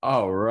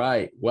All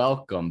right.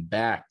 Welcome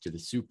back to the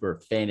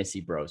Super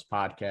Fantasy Bros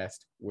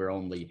podcast. We're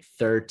only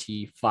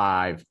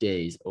 35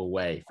 days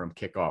away from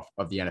kickoff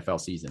of the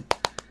NFL season.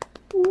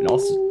 And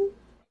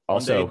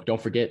also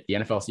don't forget the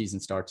NFL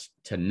season starts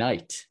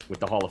tonight with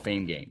the Hall of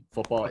Fame game.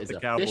 Football is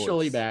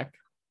officially back.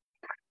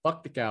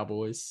 Fuck the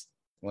Cowboys.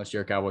 Unless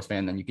you're a Cowboys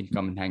fan, then you can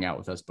come and hang out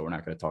with us, but we're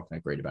not going to talk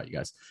that great about you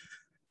guys.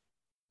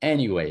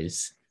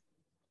 Anyways,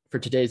 for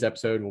today's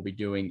episode, we'll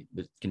be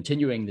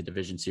continuing the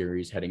division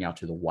series, heading out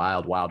to the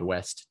Wild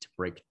West to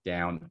break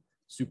down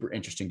super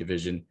interesting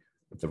division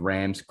with the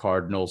Rams,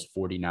 Cardinals,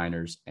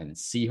 49ers, and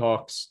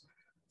Seahawks.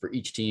 For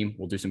each team,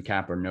 we'll do some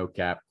cap or no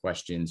cap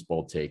questions,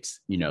 bold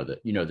takes. You know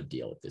the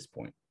deal at this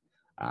point.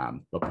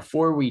 But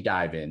before we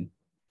dive in,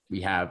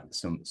 we have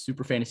some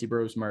Super Fantasy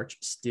Bros merch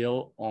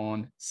still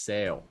on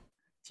sale.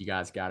 So you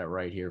guys got it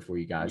right here for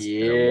you guys.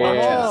 Yeah,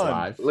 watching us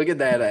live. Look at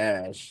that,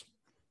 Ash.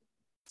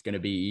 It's going to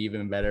be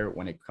even better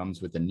when it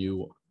comes with the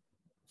new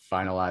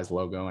finalized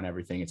logo and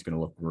everything. It's going to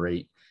look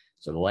great.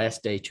 So the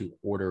last day to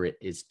order it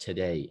is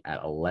today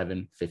at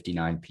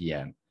 11:59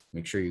 p.m.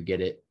 Make sure you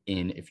get it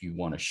in if you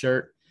want a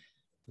shirt.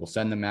 We'll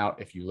send them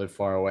out. If you live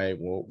far away,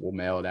 we'll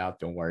mail it out.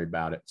 Don't worry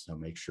about it. So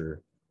make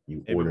sure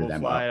you order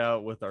them. We'll fly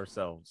out with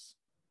ourselves.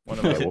 One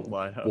of us will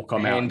fly out. We'll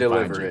come out and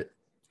deliver it.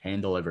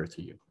 Hand deliver it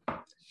to you.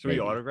 Should we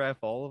autograph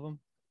all of them?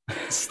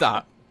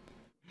 Stop.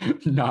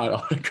 Not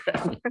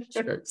autographing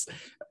shirts. That's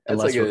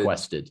unless like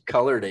requested. A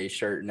color day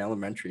shirt in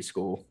elementary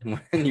school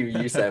when you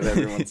used to have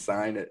everyone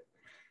sign it.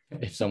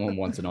 If someone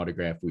wants an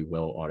autograph, we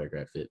will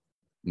autograph it.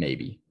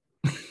 Maybe.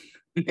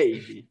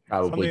 Maybe.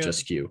 Probably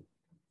just Q.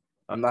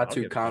 I'm not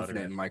too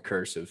confident in my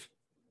cursive.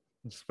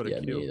 Just put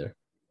a Q. Me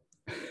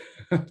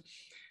either.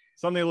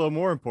 Something a little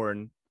more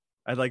important,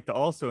 I'd like to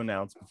also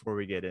announce before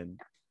we get in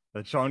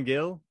that Sean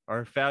Gill,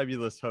 our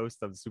fabulous host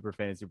of the Super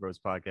Fantasy Bros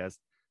podcast,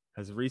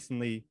 has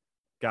recently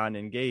gotten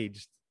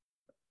engaged.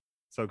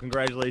 So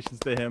congratulations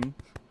to him.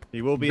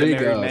 He will be a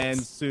married man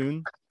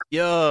soon.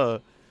 Yeah.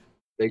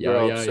 They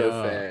grow up so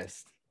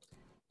fast.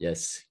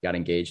 Yes, got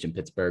engaged in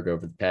Pittsburgh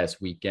over the past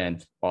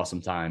weekend.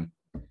 Awesome time.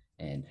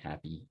 And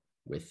happy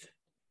with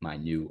my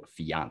new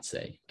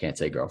fiance. Can't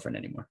say girlfriend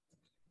anymore.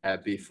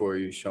 Happy for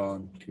you,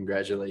 Sean.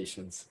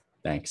 Congratulations.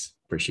 Thanks.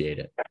 Appreciate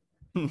it.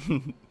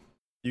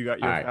 You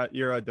got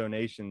your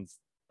donations,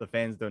 the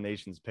fans'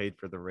 donations paid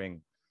for the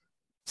ring.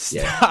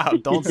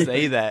 Stop! Don't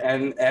say that.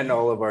 and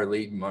all of our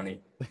league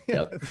money.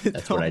 Yep,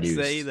 that's what I do.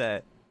 Don't say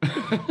that.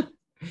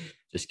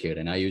 Just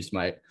kidding. I use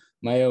my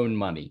own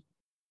money.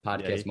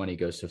 Podcast money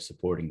goes to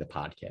supporting the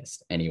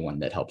podcast. Anyone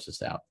that helps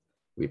us out,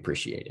 we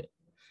appreciate it.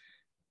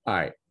 All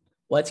right,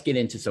 let's get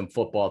into some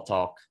football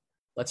talk.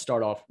 Let's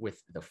start off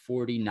with the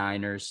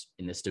 49ers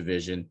in this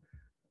division.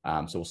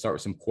 So we'll start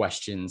with some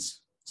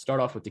questions. Start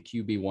off with the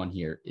QB1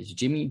 here. Is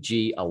Jimmy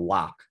G a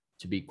lock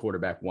to be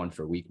quarterback one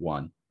for week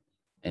one?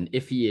 And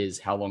if he is,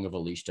 how long of a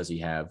leash does he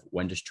have?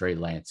 When does Trey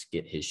Lance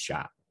get his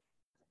shot?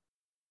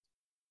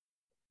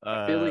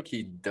 I feel like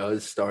he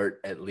does start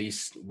at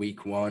least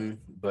week one,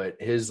 but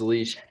his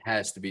leash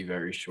has to be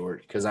very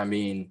short. Because, I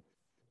mean,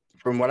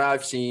 from what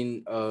I've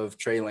seen of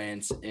Trey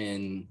Lance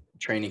in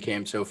training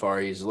camp so far,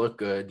 he's looked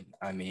good.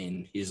 I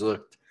mean, he's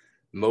looked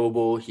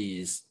mobile.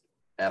 He's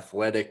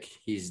athletic.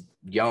 He's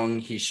young.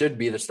 He should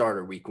be the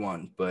starter week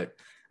one. But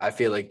I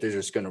feel like they're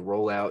just going to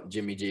roll out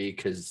Jimmy G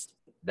because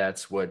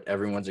that's what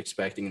everyone's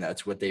expecting.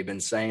 That's what they've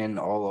been saying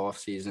all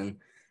offseason.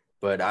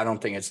 But I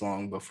don't think it's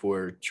long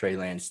before Trey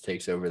Lance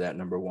takes over that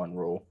number one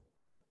role.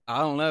 I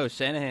don't know.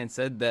 Shanahan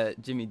said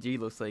that Jimmy G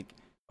looks like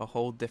a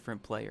whole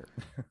different player.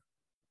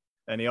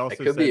 And he also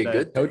could said be a that,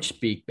 good coach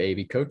speak,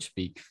 baby. Coach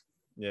speak.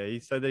 Yeah, he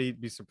said that he'd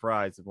be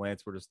surprised if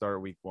Lance were to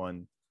start week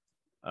one.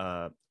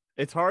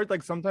 It's hard.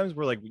 Like sometimes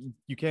we're like,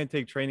 you can't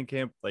take training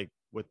camp like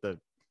with the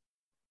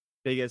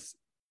biggest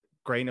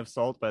grain of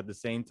salt, but at the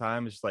same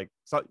time, it's just like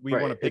we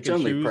want to pick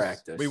and choose.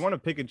 Practice. We want to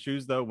pick and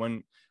choose though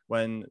when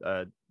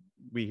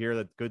we hear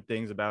that good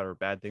things about or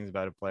bad things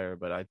about a player.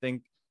 But I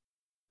think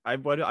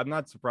I'm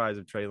not surprised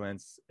if Trey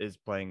Lance is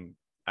playing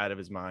out of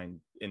his mind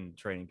in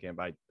training camp.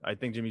 I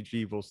think Jimmy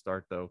G will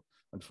start though,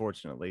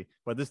 unfortunately.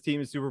 But this team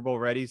is Super Bowl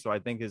ready, so I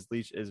think his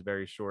leash is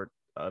very short.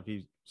 If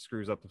he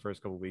screws up the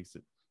first couple of weeks,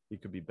 he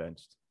could be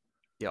benched.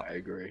 Yeah, I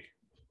agree.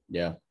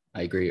 Yeah,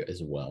 I agree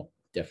as well.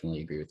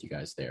 Definitely agree with you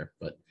guys there.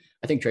 But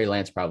I think Trey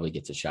Lance probably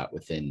gets a shot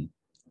within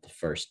the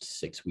first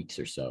 6 weeks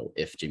or so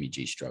if Jimmy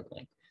G's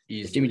struggling.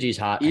 If Jimmy G's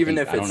hot, I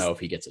don't know if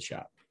he gets a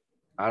shot.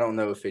 I don't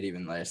know if it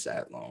even lasts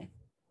that long.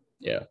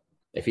 Yeah.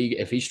 If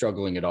he's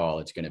struggling at all,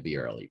 it's going to be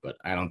early. But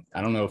I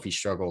don't know if he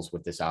struggles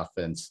with this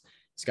offense.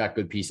 He's got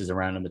good pieces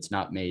around him. It's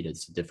not made.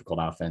 It's a difficult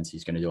offense.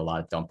 He's going to do a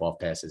lot of dump off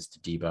passes to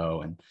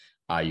Debo and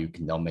Ayuk,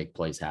 and they'll make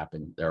plays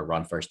happen. They're a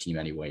run first team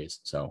anyways.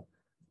 So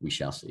we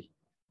shall see.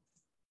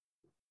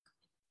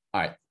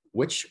 All right.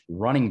 Which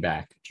running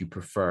back do you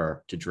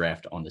prefer to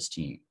draft on this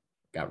team?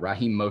 Got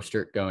Raheem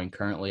Mostert going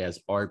currently as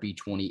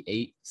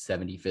RB28,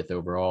 75th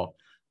overall,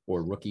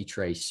 or rookie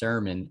Trey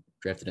Sermon,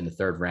 drafted in the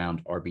third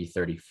round,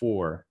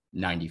 RB34,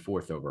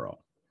 94th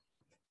overall.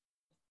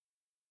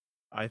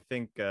 I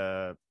think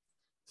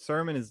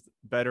Sermon is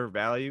better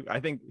value. I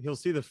think he'll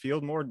see the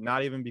field more,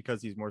 not even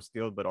because he's more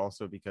skilled, but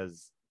also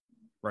because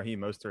Raheem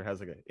Mostert has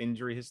like an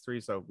injury history.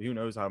 So who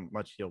knows how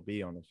much he'll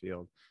be on the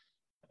field.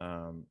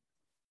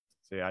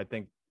 So yeah, I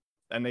think,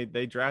 and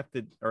they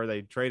drafted or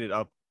they traded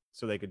up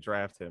so they could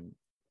draft him.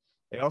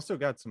 They also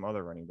got some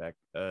other running back.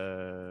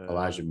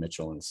 Elijah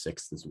Mitchell in the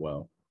 6th as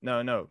well.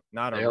 No,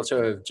 not They a also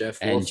rookie. have Jeff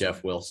And Wilson.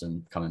 Jeff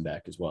Wilson coming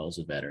back as well as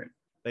a veteran.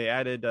 They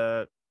added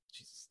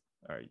Jesus.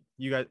 All right,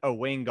 you guys. Oh,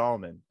 Wayne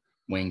Gallman.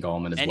 Wayne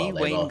Gallman as Any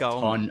well. They have Wayne a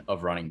Gallman. ton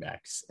of running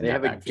backs. in They that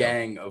have a backfield.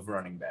 gang of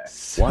running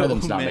backs. One of So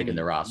them's not many. making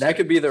the roster. That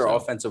could be their So,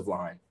 offensive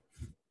line.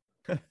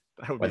 That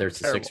would whether be it's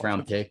a terrible.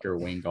 6th-round pick or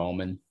Wayne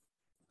Gallman.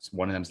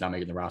 One of them's not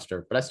making the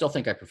roster. But I still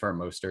think I prefer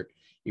Mostert.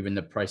 Even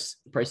the price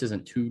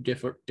isn't too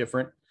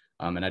different.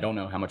 And I don't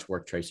know how much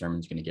work Trey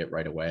Sermon's going to get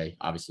right away.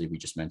 Obviously, we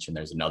just mentioned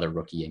there's another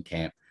rookie in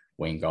camp,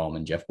 Wayne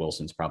Gallman. Jeff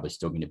Wilson's probably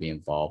still going to be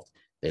involved.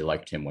 They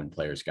liked him when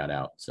players got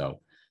out.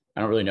 So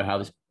I don't really know how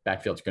this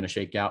backfield's going to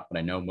shake out, but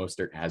I know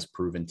Mostert has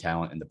proven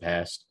talent in the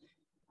past.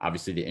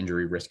 Obviously, the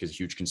injury risk is a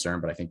huge concern,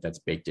 but I think that's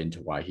baked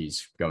into why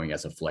he's going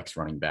as a flex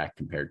running back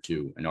compared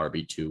to an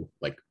RB2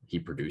 like he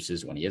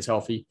produces when he is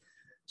healthy.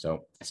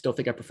 So I still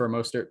think I prefer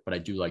Mostert, but I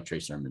do like Trey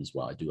Sermon as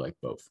well. I do like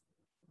both.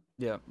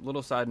 Yeah,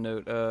 little side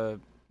note,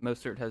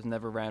 Mostert has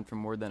never ran for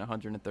more than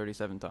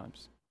 137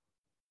 times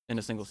in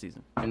a single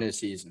season. In a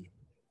season.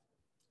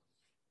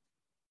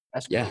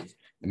 That's Yeah. crazy.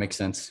 It makes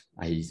sense.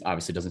 He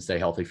obviously doesn't stay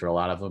healthy for a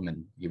lot of them,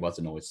 and he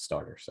wasn't always a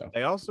starter. So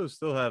They also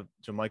still have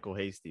JaMychal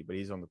Hasty, but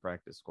he's on the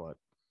practice squad.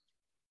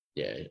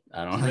 yeah,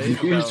 I don't They- know.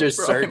 He was just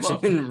Throw him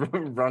up. searching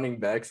running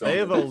backs on They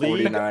have the a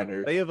league.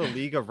 49ers. They have a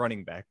league of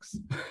running backs.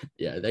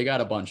 Yeah, they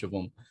got a bunch of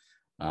them.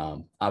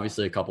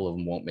 Obviously, a couple of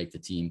them won't make the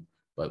team,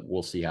 but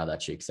we'll see how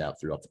that shakes out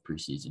throughout the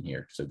preseason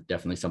here. So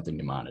definitely something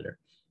to monitor.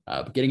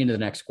 But getting into the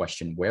next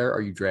question, where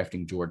are you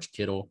drafting George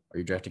Kittle? Are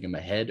you drafting him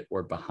ahead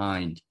or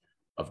behind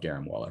of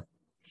Darren Waller?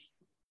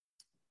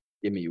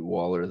 Give me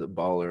Waller, the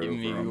baller. Give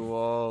me over him.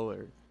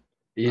 Waller.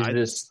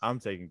 He's I'm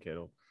taking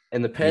Kittle.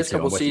 in the past too,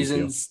 I'm couple with you, too.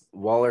 seasons,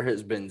 Waller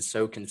has been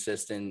so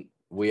consistent.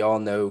 We all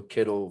know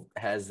Kittle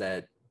has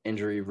that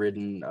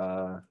injury-ridden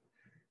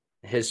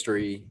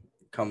history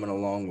coming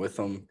along with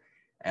him.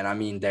 And, I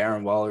mean,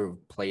 Darren Waller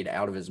played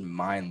out of his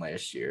mind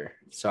last year.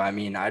 So, I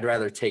mean, I'd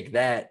rather take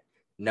that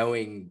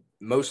knowing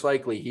most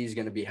likely he's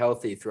going to be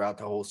healthy throughout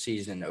the whole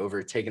season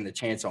over taking the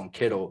chance on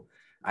Kittle.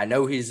 I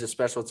know he's a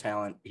special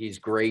talent. He's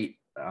great.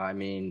 I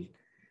mean,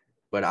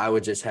 but I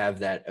would just have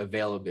that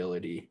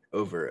availability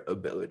over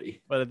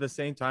ability. But at the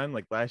same time,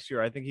 like last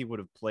year, I think he would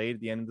have played at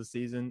the end of the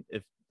season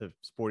if the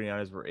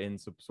 49ers were in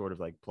some sort of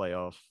like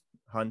playoff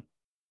hunt.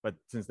 But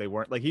since they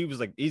weren't, like he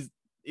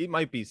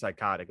might be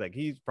psychotic. Like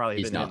he's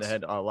probably been hit in the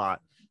head a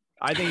lot.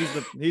 I think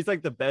he's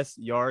like the best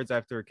yards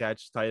after a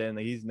catch tight end.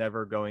 Like he's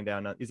never going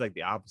down. He's like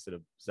the opposite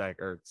of Zach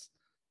Ertz.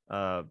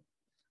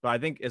 But I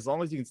think as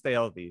long as you can stay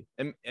healthy,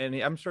 and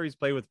I'm sure he's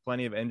played with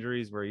plenty of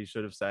injuries where he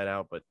should have sat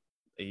out, but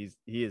he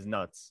is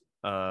nuts.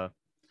 I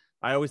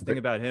always think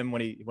about him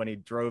when he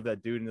drove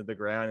that dude into the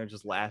ground and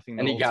just laughing.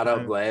 And he got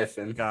time. up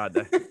laughing. God,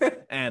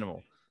 that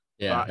animal.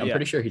 Yeah, I'm yeah.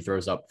 pretty sure he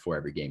throws up before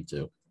every game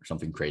too, or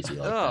something crazy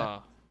like that.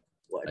 Oh,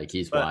 Like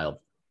he's But- wild.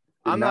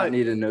 Did I'm not not-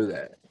 need to know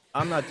that.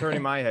 I'm not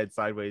turning my head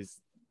sideways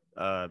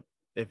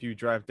if you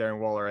draft Darren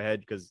Waller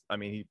ahead, because I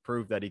mean he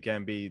proved that he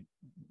can be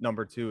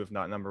number 2, if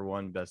not number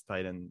 1, best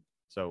tight end.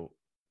 So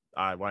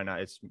why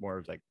not? It's more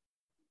of like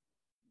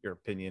your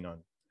opinion on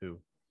who.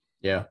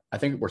 Yeah, I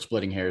think we're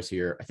splitting hairs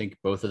here. I think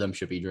both of them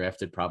should be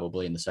drafted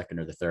probably in the 2nd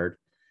or the 3rd.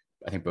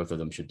 I think both of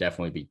them should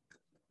definitely be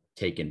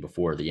taken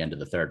before the end of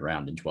the 3rd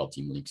round in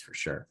 12-team leagues for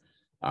sure.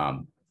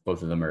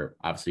 Both of them are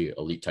obviously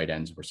elite tight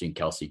ends. We're seeing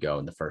Kelsey go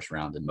in the 1st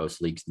round in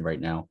most leagues right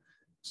now.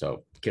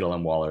 So Kittle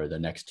and Waller are the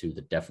next two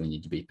that definitely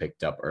need to be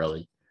picked up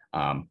early.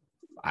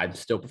 I'd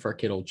still prefer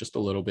Kittle just a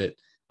little bit.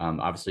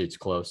 Obviously, it's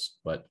close,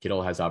 but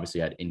Kittle has obviously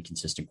had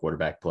inconsistent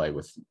quarterback play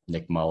with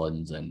Nick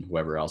Mullins and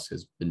whoever else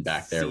has been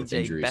back there with CJ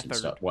injuries and Beathard.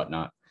 stuff,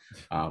 whatnot.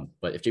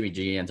 But if Jimmy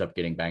G ends up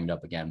getting banged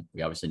up again,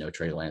 we obviously know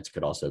Trey Lance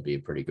could also be a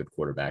pretty good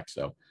quarterback.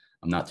 So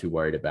I'm not too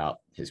worried about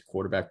his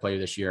quarterback play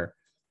this year.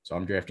 So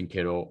I'm drafting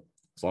Kittle.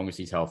 As long as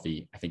he's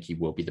healthy, I think he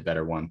will be the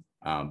better one.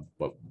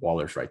 But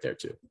Waller's right there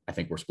too. I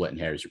think we're splitting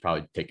hairs. You're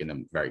probably taking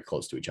them very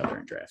close to each other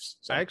in drafts.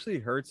 So I actually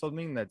heard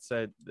something that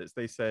said this.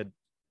 They said,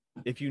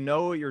 if you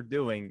know what you're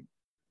doing,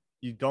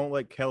 you don't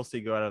let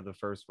Kelsey go out of the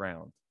 1st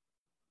round.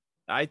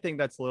 I think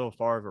that's a little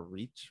far of a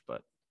reach,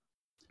 but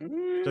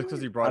just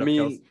because you brought up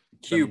Kelsey,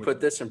 Q, put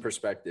this in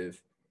perspective.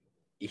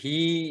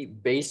 He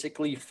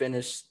basically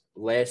finished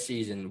last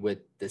season with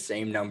the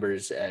same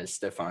numbers as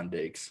Stephon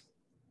Diggs.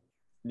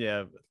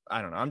 yeah,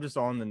 I don't know. I'm just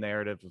on the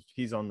narrative of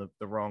he's on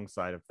the wrong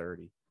side of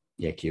 30.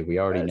 yeah, Q, we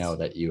already That's- know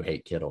that you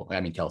hate Kittle. I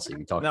mean, Kelsey,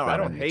 we talked No, about I it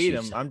don't in the hate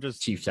Chiefs- him. I'm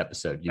just Chiefs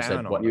episode. You down said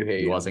on what him. You hate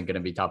he him. wasn't going to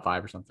be top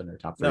 5 or something, or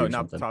top 3 no, or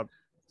not something. top.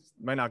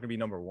 Might not gonna be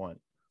number 1.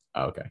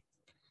 Oh, okay.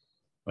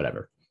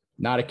 Whatever.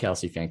 Not a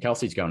Kelsey fan.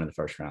 Kelsey's going in the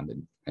 1st round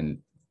in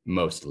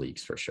most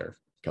leagues for sure.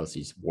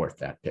 Kelsey's worth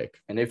that pick.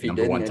 And if he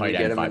Number didn't one and tight you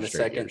end get him in 5 the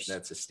straight 2nd, years.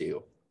 that's a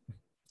steal.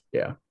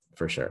 Yeah,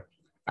 for sure.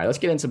 right, let's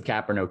get in some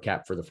cap or no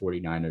cap for the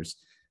 49ers.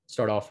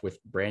 Start off with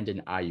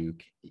Brandon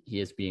Ayuk. He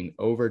is being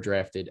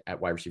overdrafted at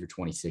wide receiver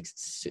 26,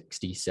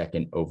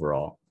 62nd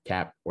overall.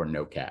 Cap or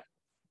no cap?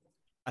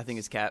 I think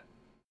it's cap.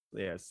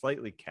 Yeah,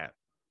 slightly cap.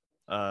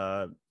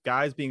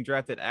 Guys being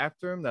drafted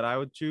after him that I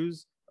would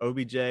choose: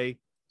 OBJ,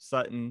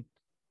 Sutton,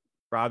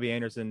 Robbie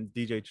Anderson,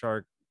 DJ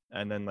Chark,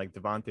 and then like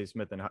Devontae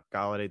Smith and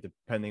Golladay,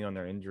 depending on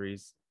their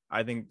injuries.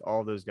 I think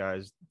all those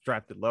guys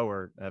drafted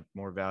lower have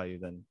more value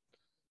than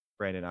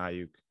Brandon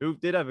Ayuk, who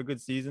did have a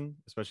good season,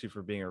 especially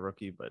for being a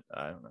rookie, but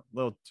I don't know, a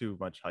little too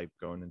much hype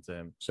going into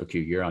him. So Q,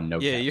 you're on no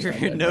cap. Yeah, you're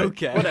side, no right?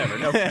 cap. Whatever,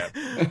 no cap.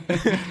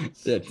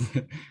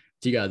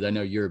 You guys, I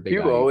know you're a big.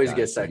 You Ayuk always guy,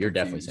 get so that you're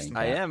definitely confused.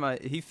 saying I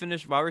cap. am. He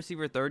finished wide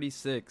receiver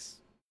 36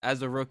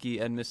 as a rookie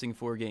and missing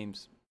 4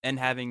 games and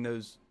having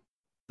those,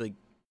 like,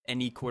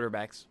 any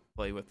quarterbacks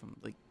play with him.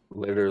 Like,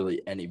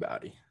 Literally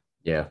anybody.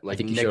 Yeah, I Like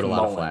think he Nick showed a lot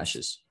of Mullins.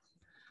 flashes,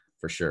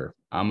 for sure.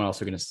 I'm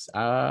also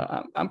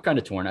gonna. I'm kind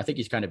of torn. I think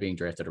he's kind of being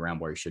drafted around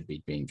where he should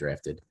be being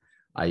drafted.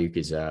 Ayuk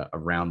is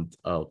around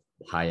a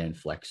high end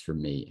flex for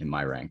me in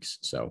my ranks.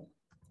 So,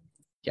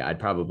 yeah, I'd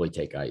probably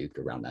take Ayuk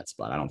around that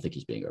spot. I don't think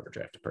he's being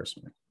overdrafted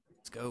personally.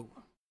 let's go.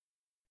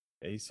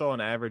 Yeah, he saw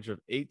an average of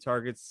 8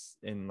 targets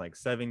in like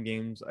 7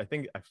 games. I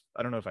think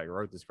I don't know if I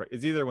wrote this correct.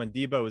 It's either when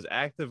Debo is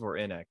active or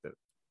inactive.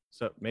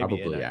 So maybe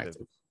Probably inactive.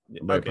 active, Yeah,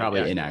 but okay,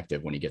 probably yeah.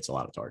 inactive when he gets a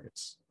lot of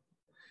targets.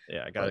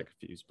 Yeah, I got it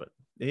confused, but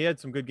he had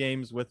some good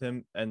games with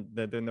him, and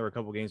then there were a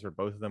couple games where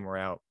both of them were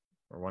out,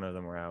 or one of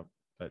them were out,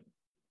 but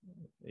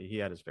he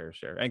had his fair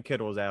share. And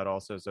Kittle was out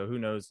also, so who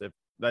knows if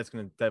that's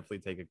going to definitely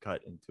take a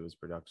cut into his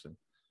production.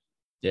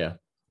 Yeah,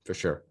 for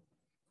sure.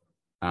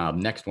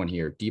 Next one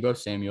here, Deebo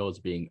Samuel is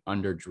being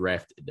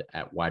underdrafted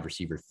at wide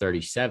receiver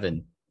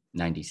 37,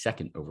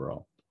 92nd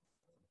overall.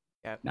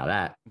 Cap. Now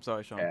that I'm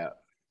sorry, Sean.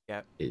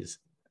 Yeah. is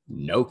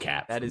no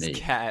cap. That for is me.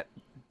 cap.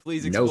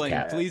 Please No explain.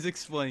 cap. Please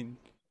explain.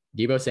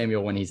 Deebo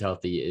Samuel, when he's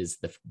healthy, is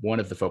one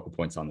of the focal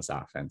points on this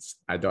offense.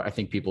 I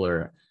think people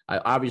are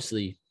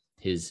obviously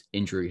his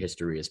injury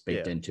history is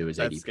baked into his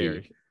That's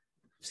ADP,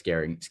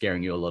 scary.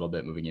 scaring you a little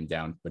bit, moving him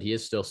down. But he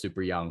is still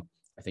super young.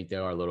 I think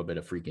there are a little bit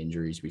of freak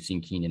injuries. We've seen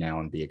Keenan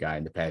Allen be a guy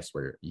in the past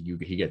where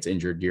he gets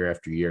injured year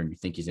after year, and you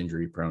think he's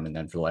injury prone, and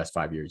then for the last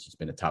 5 years, he's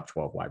been a top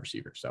 12 wide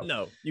receiver. So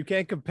No, you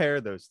can't compare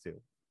those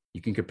two.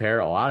 you can compare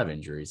a lot of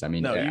injuries. I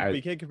mean, No,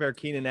 you can't compare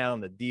Keenan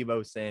Allen to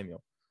Deebo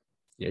Samuel.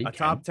 yeah, you A can.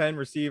 top 10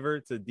 receiver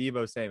to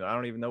Deebo Samuel. I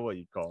don't even know what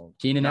you'd call him.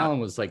 Keenan Allen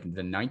was like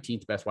the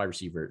 19th best wide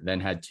receiver, then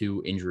had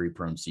 2 injury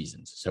prone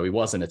seasons. So he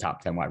wasn't a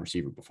top 10 wide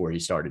receiver before he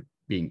started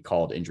being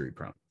called injury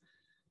prone.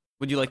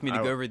 Would you like me to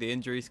go over the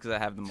injuries? Because I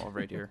have them all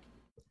right here.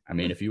 I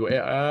mean, if you,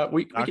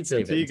 we can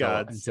save it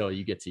until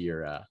you get to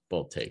your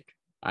bold take.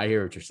 I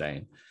hear what you're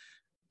saying.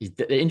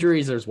 The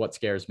injuries is what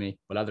scares me.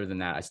 But other than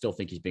that, I still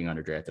think he's being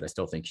underdrafted. I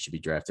still think he should be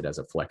drafted as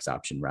a flex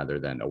option rather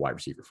than a wide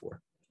receiver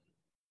 4.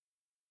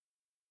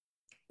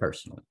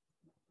 Personally.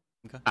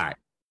 Okay. All right.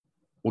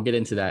 We'll get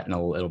into that in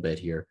a little bit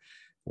here.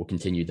 We'll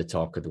continue the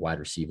talk of the wide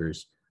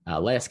receivers.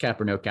 Last cap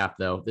or no cap,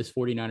 though, this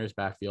 49ers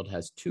backfield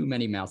has too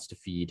many mouths to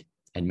feed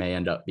and may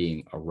end up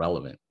being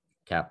irrelevant.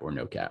 Cap or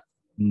no cap?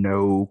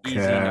 No Easy,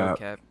 no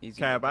cap. Easy.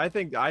 Cap, I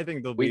think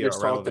they'll We be just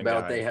a talked relevant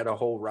about guy. they had a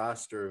whole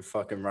roster of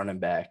fucking running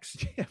backs.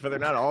 Yeah, but they're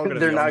not all going to.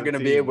 They're not going to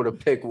be able to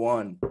pick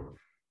one.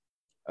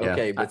 Yeah.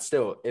 Okay, but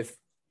still,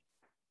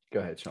 go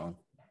ahead, Sean.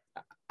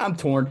 I'm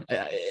torn.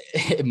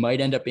 It might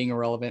end up being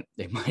irrelevant.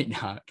 It might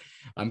not.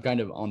 I'm kind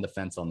of on the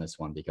fence on this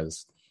one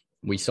because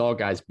we saw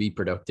guys be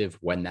productive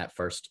when that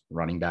first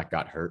running back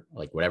got hurt,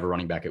 like whatever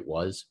running back it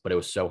was, but it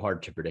was so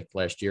hard to predict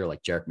last year.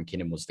 Like Jerick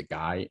McKinnon was the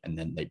guy, and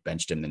then they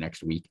benched him the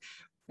next week.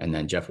 And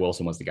then Jeff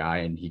Wilson was the guy,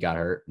 and he got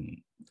hurt.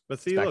 And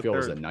But see, look, backfield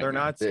was a they're nightmare.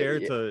 not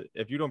scared Yeah. to.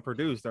 If you don't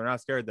produce, they're not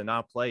scared to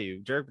not play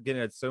you. Jerick McKinnon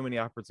had so many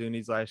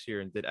opportunities last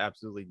year and did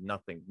absolutely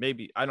nothing.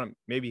 Maybe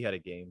he had a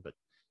game, but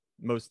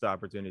most of the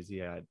opportunities he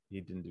had, he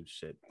didn't do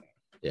shit.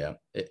 Yeah,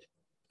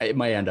 it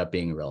might end up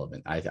being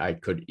irrelevant. I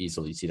could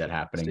easily see that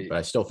happening, but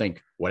I still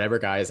think whatever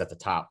guy is at the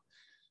top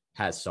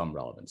has some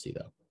relevancy,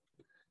 though.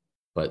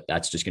 But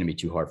that's just going to be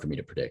too hard for me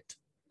to predict.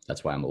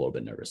 That's why I'm a little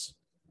bit nervous.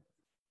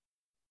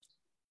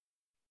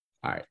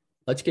 All right,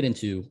 let's get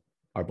into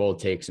our bold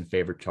takes and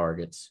favorite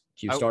targets.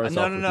 No.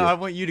 I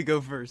want you to go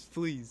first,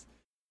 please.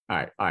 All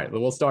right.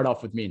 Well, we'll start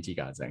off with me and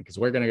T-Gods then, because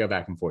we're going to go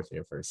back and forth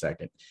here for a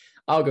second.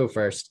 I'll go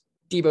first.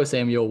 Deebo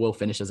Samuel will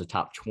finish as a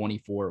top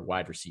 24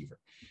 wide receiver.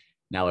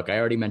 Now, look, I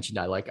already mentioned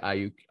I like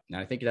Ayuk, and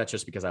I think that's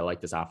just because I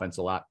like this offense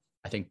a lot.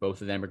 I think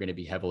both of them are going to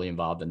be heavily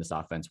involved in this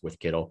offense with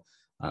Kittle.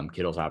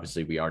 Kittle's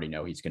obviously, we already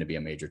know he's going to be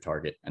a major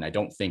target, and I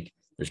don't think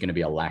there's going to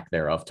be a lack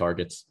there of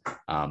targets.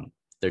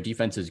 Their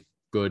defense is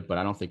good, but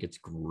I don't think it's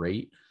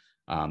great.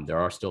 There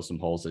are still some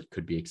holes that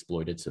could be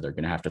exploited, so they're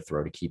going to have to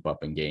throw to keep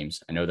up in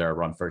games. I know they're a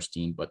run-first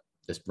team, but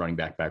this running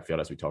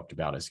backfield, as we talked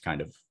about, is kind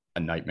of a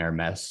nightmare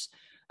mess.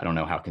 I don't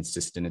know how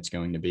consistent it's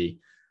going to be.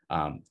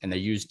 And they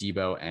use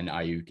Deebo and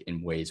Ayuk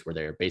in ways where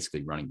they're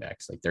basically running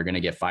backs. Like they're going to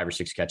get 5 or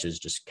 6 catches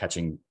just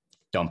catching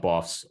dump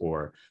offs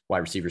or wide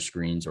receiver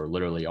screens or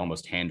literally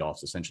almost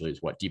handoffs, essentially,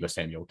 is what Deebo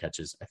Samuel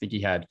catches. I think he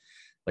had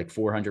like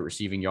 400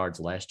 receiving yards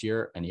last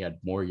year, and he had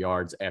more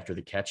yards after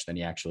the catch than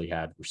he actually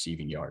had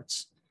receiving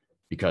yards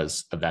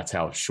because that's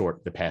how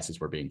short the passes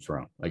were being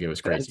thrown. Like, it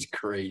was crazy. That's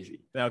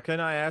crazy. Now, can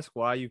I ask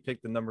why you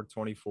picked the number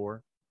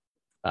 24?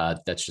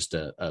 That's just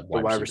a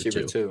wide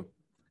receiver two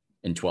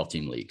in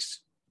 12-team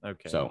leagues.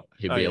 Okay. So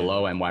he'll be a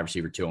low-end wide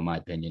receiver two, in my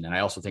opinion. And I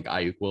also think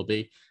Ayuk will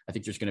be. I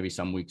think there's going to be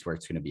some weeks where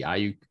it's going to be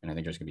Ayuk, and I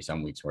think there's going to be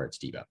some weeks where it's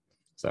Debo.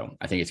 So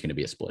I think it's going to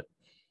be a split.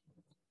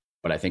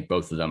 But I think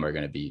both of them are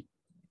going to be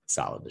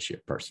solid this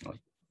year,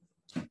 personally.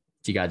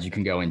 So, guys, you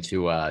can go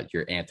into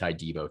your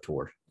anti-Debo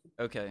tour.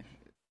 Okay.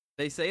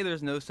 They say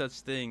there's no such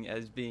thing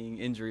as being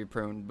injury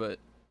prone, but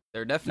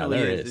there definitely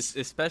is,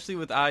 especially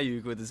with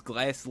Ayuk with his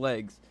glass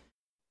legs.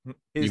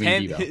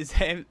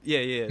 Sorry.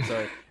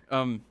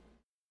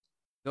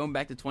 Going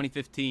back to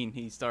 2015,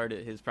 he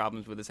started his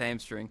problems with his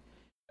hamstring.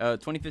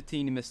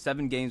 2015, he missed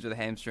 7 games with a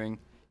hamstring.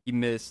 He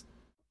missed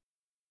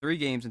 3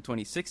 games in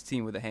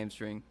 2016 with a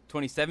hamstring.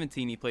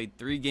 2017, he played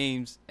 3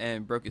 games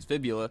and broke his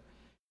fibula.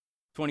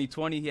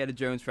 2020, he had a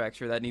Jones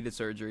fracture that needed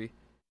surgery.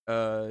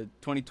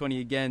 2020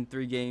 again,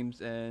 3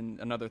 games and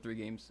another 3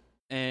 games.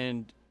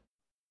 And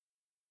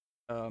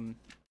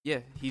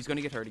he's going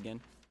to get hurt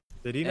again.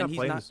 Did he not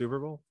play in the Super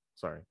Bowl?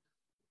 Sorry.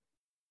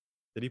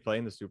 Did he play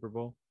in the Super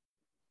Bowl?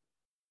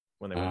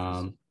 When they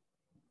went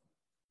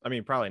I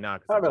mean, probably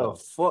not. How the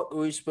fuck are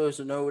we supposed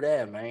to know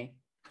that, man?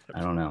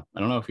 I don't know. I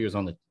don't know if he was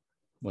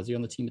was he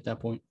on the team at that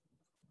point?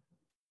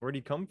 Where'd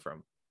he come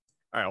from?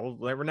 All right, well,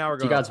 now we're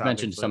going. You guys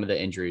mentioned some of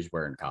the injuries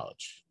were in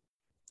college.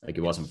 Like,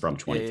 it wasn't from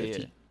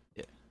 2015.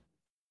 Yeah.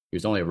 He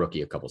was only a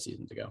rookie a couple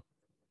seasons ago.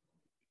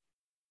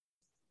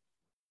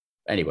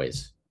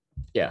 Anyways,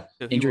 yeah,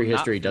 so injury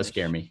history does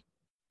scare me.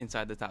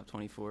 Inside the top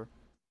 24.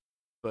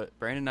 But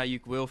Brandon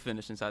Ayuk will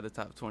finish inside the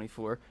top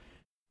 24.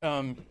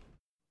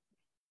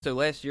 So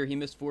last year he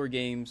missed 4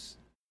 games.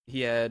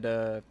 He had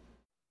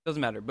doesn't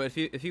matter, but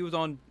if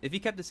he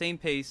kept the same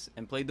pace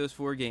and played those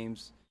 4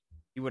 games,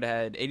 he would have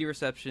had 80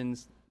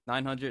 receptions,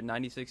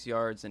 996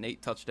 yards, and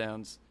 8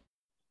 touchdowns.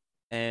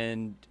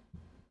 And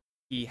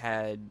he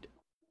had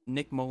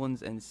Nick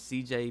Mullins and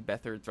CJ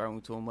Beathard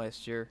throwing to him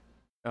last year.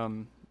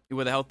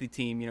 With a healthy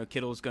team,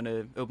 Kittle's going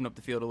to open up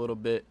the field a little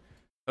bit.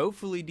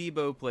 Hopefully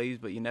Debo plays,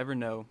 but you never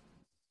know.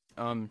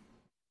 Brandon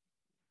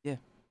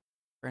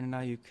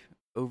Ayuk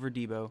over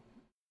Debo.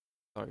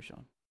 Sorry,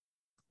 Sean.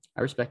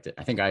 I respect it.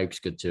 I think Ayuk's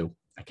good too.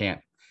 I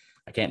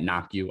can't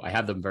knock you. I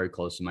have them very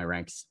close in my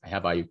ranks. I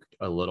have Ayuk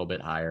a little bit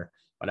higher,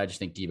 but I just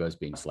think Debo's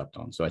being slept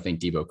on. So I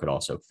think Debo could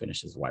also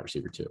finish as a wide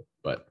receiver too.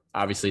 But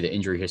obviously the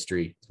injury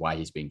history is why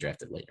he's being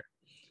drafted later.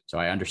 So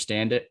I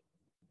understand it,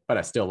 but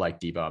I still like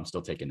Debo. I'm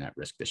still taking that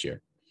risk this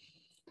year.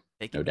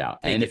 No doubt.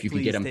 And if you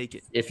can get him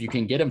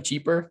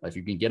cheaper, if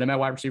you can get him at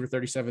wide receiver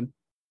 37,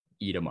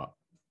 eat him up.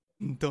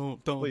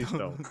 Please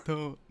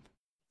don't.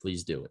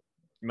 Please do it.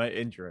 You might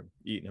injure him,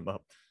 eating him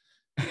up.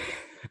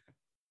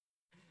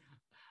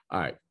 All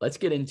right, let's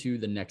get into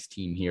the next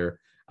team here.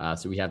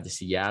 So we have the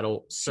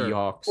Seattle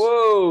Seahawks.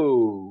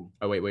 Whoa!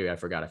 Oh, wait, I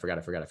forgot.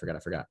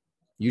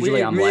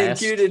 Usually I'm last.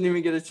 Q didn't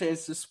even get a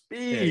chance to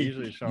speak.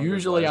 Yeah,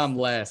 usually I'm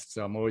last,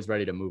 so I'm always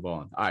ready to move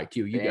on. All right,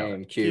 Q, you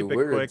go. Q,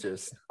 we're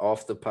just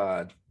off the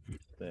pod.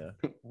 Yeah,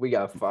 we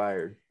got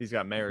fired. He's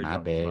got marriage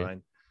on his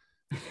mind.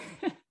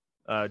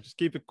 Just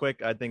keep it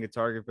quick. I think a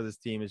target for this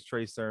team is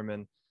Trey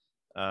Sermon.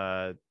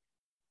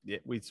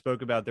 We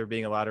spoke about there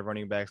being a lot of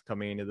running backs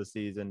coming into the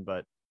season,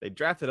 but they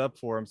drafted up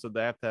for him, so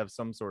they have to have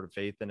some sort of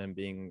faith in him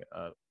being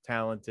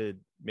talented,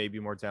 maybe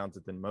more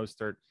talented than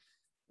Mostert.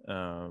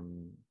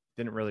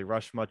 Didn't really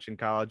rush much in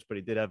college, but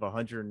he did have a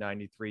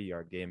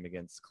 193-yard game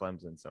against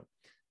Clemson, so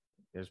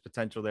there's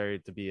potential there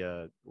to be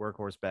a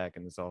workhorse back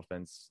in this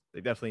offense. They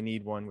definitely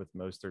need one with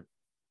Mostert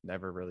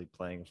never really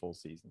playing a full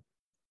season.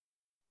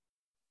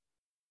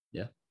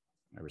 Yeah,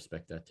 I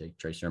respect that take.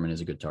 Trey Sermon is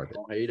a good target.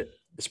 I don't hate it,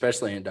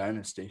 especially in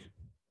Dynasty.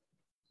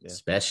 Yeah.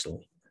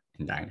 Especially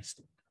in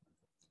Dynasty.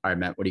 All right,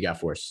 Matt, what do you got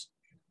for us?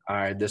 All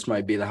right, this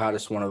might be the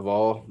hottest one of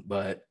all,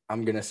 but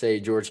I'm going to say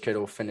George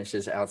Kittle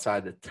finishes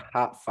outside the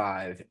top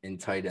 5 in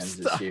tight ends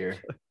this year.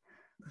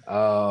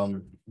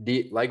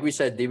 Like we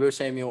said, Deebo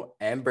Samuel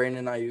and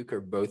Brandon Ayuk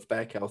are both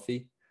back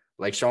healthy.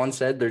 Like Sean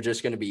said, they're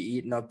just going to be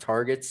eating up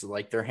targets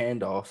like their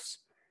handoffs.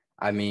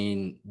 I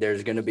mean,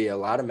 there's going to be a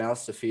lot of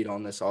mouths to feed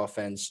on this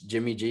offense.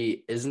 Jimmy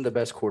G isn't the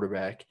best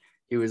quarterback.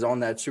 He was on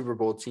that Super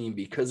Bowl team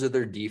because of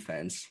their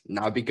defense,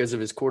 not because of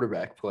his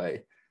quarterback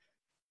play.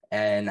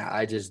 And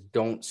I just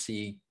don't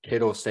see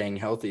Kittle staying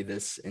healthy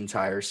this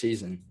entire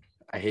season.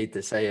 I hate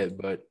to say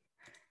it, but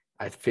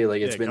I feel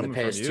like it's been the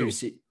past 2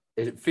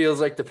 it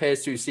feels like the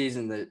past 2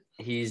 seasons that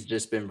he's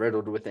just been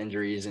riddled with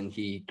injuries and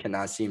he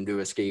cannot seem to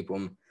escape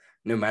them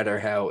no matter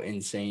how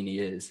insane he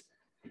is.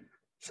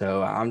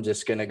 So I'm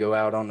just going to go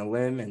out on a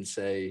limb and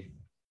say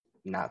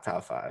not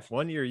top 5.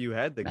 One year you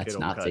had the That's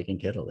Kittle not cut. taking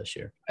Kittle this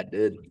year. I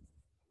did.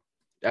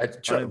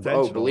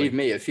 Believe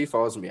me, if he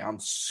follows me, I'm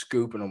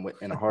scooping him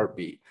in a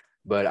heartbeat.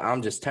 But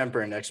I'm just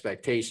tempering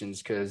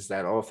expectations because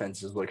that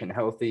offense is looking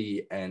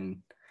healthy. And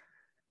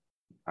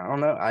I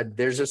don't know.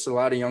 There's just a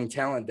lot of young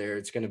talent there.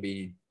 It's going to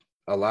be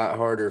a lot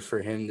harder for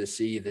him to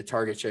see the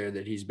target share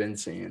that he's been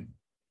seeing.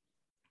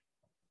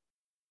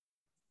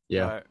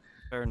 Yeah. All right,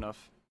 fair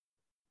enough.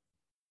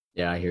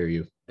 Yeah, I hear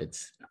you.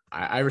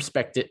 I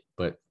respect it,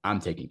 but I'm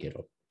taking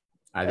Kittle.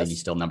 I think he's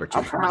still number 2.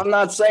 I'm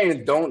not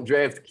saying don't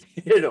draft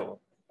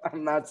Kittle.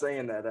 I'm not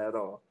saying that at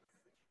all.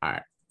 All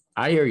right.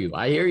 I hear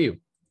you.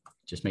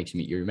 Just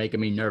you're making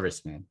me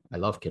nervous, man. I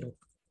love Kittle.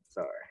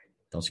 Sorry.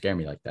 Don't scare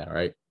me like that. All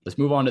right. Let's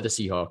move on to the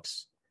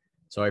Seahawks.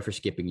 Sorry for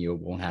skipping you. It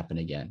won't happen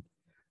again.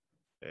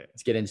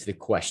 Let's get into the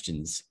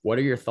questions. What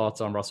are your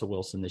thoughts on Russell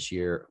Wilson this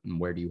year, and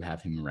where do you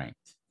have him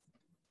ranked?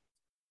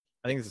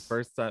 I think it's the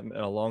first time in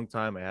a long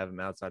time I have him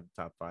outside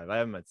the top 5. I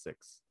have him at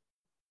 6.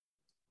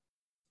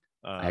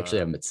 I actually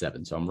have him at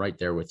 7, so I'm right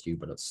there with you,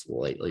 but it's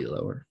slightly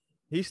lower.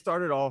 He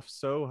started off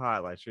so high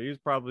last year. He was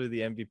probably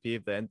the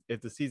MVP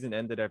if the season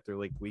ended after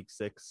like week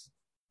 6.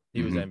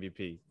 He was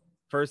MVP.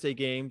 First 8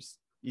 games,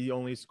 he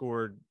only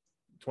scored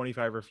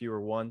 25 or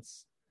fewer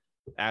once.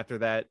 After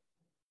that,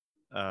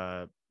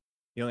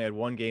 he only had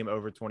 1 game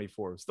over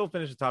 24. Still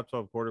finished a top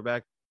 12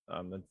 quarterback.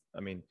 I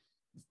mean,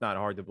 it's not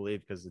hard to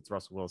believe because it's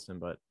Russell Wilson,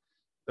 but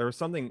there was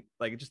something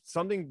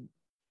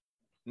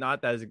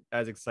not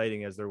as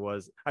exciting as there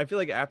was. I feel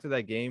like after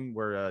that game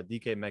where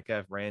DK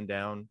Metcalf ran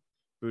down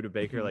Buda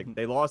Baker, like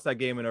they lost that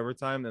game in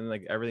overtime, and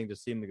like everything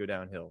just seemed to go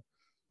downhill.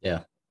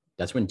 Yeah,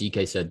 that's when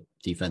DK said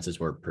defenses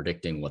were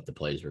predicting what the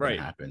plays were going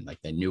to happen. Like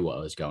they knew what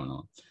was going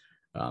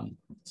on.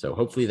 So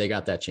hopefully they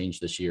got that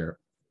changed this year.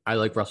 I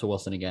like Russell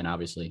Wilson again.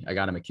 Obviously, I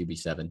got him at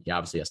QB7. He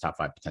obviously has top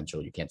 5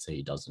 potential. You can't say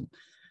he doesn't.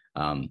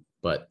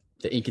 But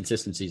the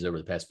inconsistencies over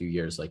the past few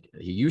years, like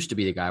he used to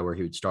be the guy where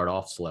he would start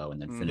off slow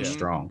and then finish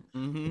strong.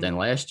 Then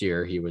last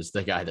year he was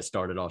the guy that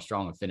started off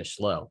strong and finished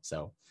slow.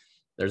 So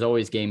there's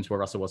always games where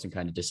Russell Wilson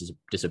kind of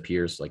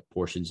disappears, like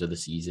portions of the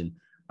season.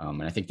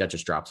 And I think that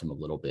just drops him a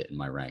little bit in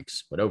my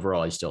ranks. But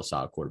overall, he's still a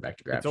solid quarterback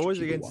to grab. It's always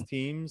against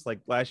teams. Like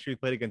last year he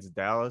played against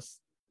Dallas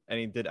and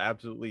he did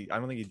absolutely, I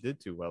don't think he did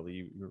too well.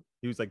 He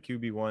was like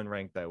QB1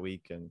 ranked that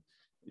week. And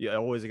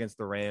always against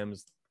the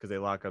Rams because they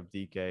lock up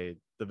DK.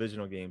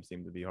 Divisional games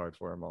seem to be hard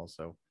for him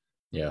also.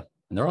 Yeah.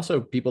 And they're also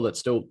people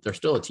that they're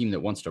still a team that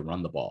wants to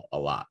run the ball a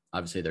lot.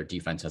 Obviously, their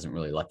defense hasn't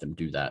really let them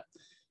do that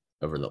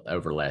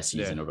over last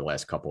season, over the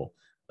last couple.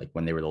 Like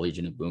when they were the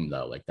Legion of Boom,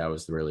 though, like that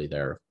was really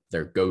their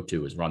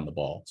go-to is run the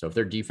ball. So if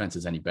their defense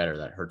is any better,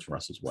 that hurts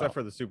Russ as well. Except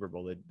for the Super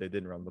Bowl, they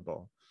didn't run the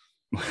ball.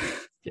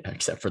 Yeah,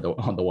 except for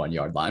on the 1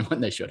 yard line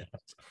when they should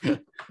have.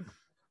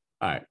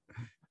 All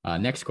right.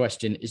 Next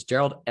question: is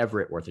Gerald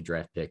Everett worth a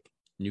draft pick?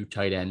 New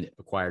tight end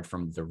acquired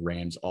from the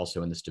Rams,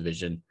 also in this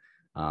division.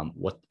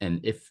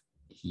 If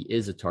he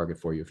is a target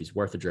for you, if he's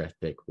worth a draft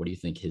pick, what do you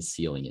think his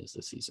ceiling is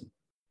this season?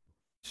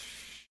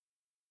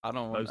 I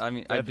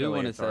do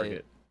want to say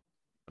it,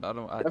 but I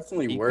don't.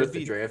 Definitely worth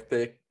a draft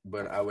pick,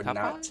 but I would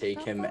not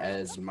take him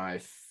as my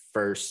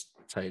first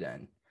tight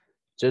end,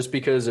 just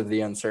because of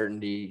the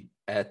uncertainty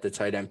at the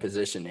tight end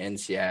position in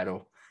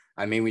Seattle.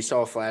 I mean, we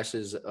saw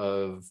flashes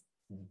of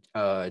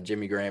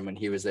Jimmy Graham when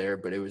he was there,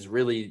 but it was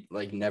really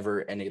like never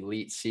an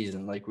elite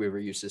season like we were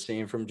used to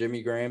seeing from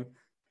Jimmy Graham.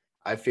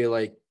 I feel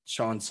like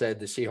Sean said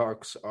the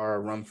Seahawks are a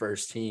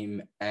run-first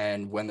team,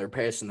 and when they're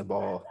passing the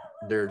ball,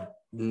 they're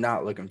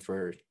not looking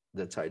for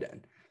the tight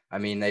end. I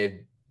mean, they had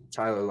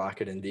Tyler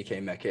Lockett and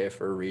DK Metcalf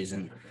for a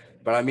reason.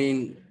 But, I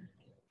mean,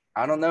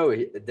 I don't know.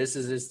 This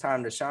is his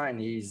time to shine.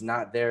 He's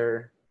not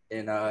there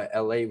in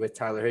L.A. with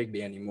Tyler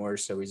Higbee anymore,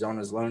 so he's on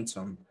his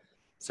lonesome.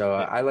 So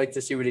I like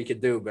to see what he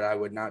could do, but I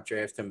would not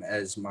draft him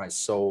as my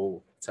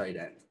sole tight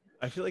end.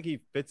 I feel like he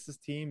fits this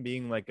team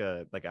being like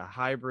a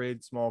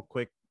hybrid, small,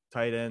 quick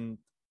tight end.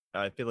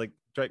 I feel like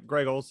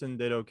Greg Olsen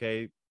did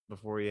okay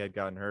before he had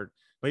gotten hurt,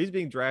 but he's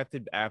being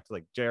drafted after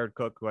like Jared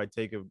Cook, who I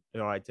take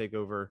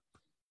over,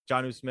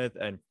 Jonnu Smith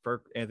and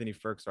Anthony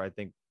Ferguson. So I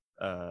think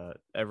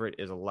Everett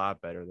is a lot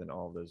better than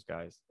all of those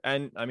guys.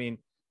 And I mean,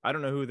 I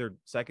don't know who their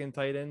second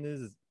tight end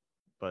is,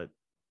 but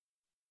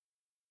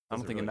I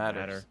don't think it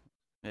matters.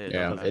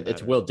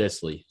 It's Will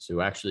Dissly. So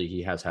actually,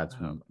 he has had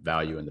some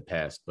value in the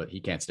past, but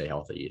he can't stay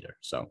healthy either.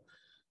 So,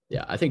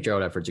 yeah, I think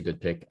Gerald Everett's a good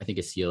pick. I think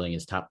his ceiling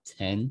is top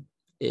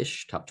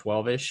 10-ish, top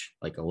 12-ish,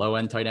 like a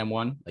low-end tight end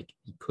one. Like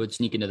he could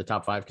sneak into the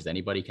top 5 because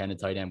anybody can in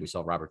tight end. We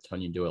saw Robert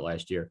Tonyan do it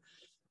last year.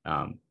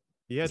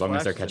 As long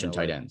as they're catching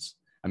tight ends.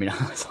 I mean,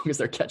 as long as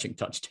they're catching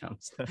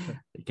touchdowns,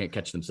 they can't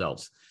catch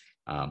themselves.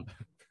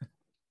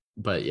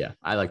 But yeah,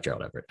 I like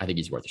Gerald Everett. I think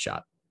he's worth a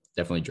shot.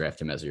 Definitely draft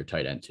him as your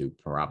tight end too,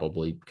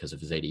 probably because of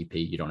his ADP.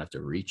 You don't have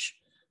to reach,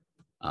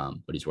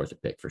 but he's worth a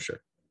pick for sure.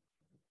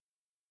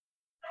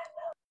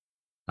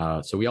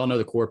 So we all know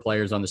the core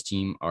players on this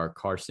team are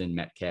Carson,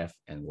 Metcalf,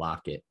 and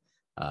Lockett.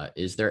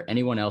 Is there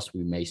anyone else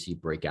we may see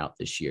break out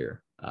this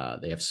year?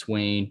 They have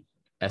Swain,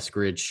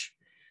 Eskridge,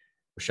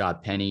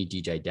 Rashad Penny,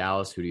 DJ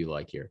Dallas. Who do you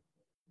like here?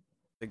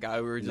 The guy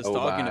we were just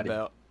talking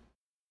about.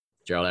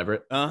 Gerald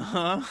Everett?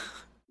 Uh-huh.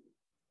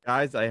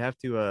 Guys, I have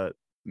to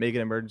make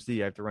an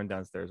emergency. I have to run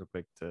downstairs real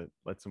quick to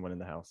let someone in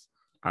the house.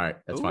 All right,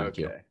 that's fine.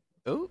 Okay.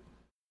 Oh,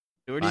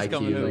 Jordy's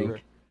coming over.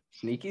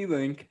 Sneaky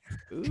link.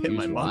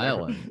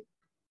 Smiling.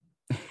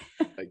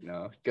 Like,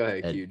 no. Go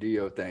ahead, Q. Do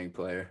your thing,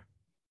 player.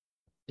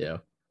 Yeah.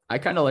 I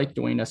kind of like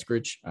Dwayne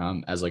Eskridge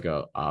as like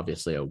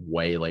obviously a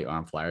way late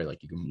on flyer.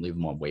 Like you can leave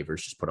him on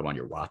waivers, just put him on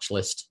your watch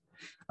list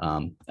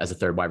as a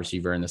third wide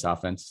receiver in this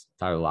offense.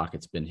 Tyler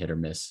Lockett's been hit or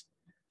miss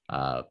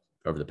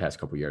over the past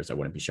couple of years. I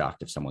wouldn't be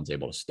shocked if someone's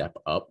able to step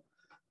up.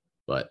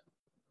 But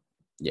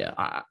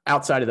yeah,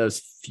 outside of those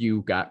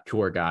few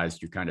core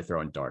guys, you're kind of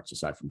throwing darts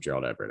aside from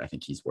Gerald Everett. I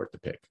think he's worth the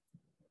pick.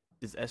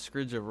 Is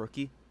Eskridge a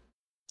rookie?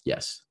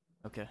 Yes.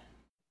 Okay.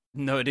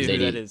 No idea who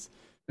that is.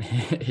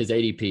 His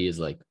ADP is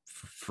like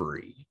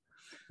free.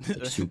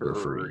 Like super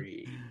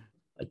free,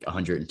 like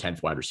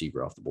 110th wide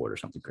receiver off the board or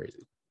something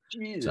crazy.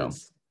 Jesus. So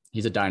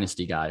he's a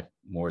dynasty guy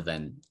more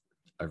than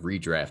a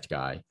redraft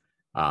guy,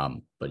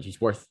 but he's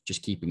worth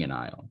just keeping an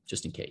eye on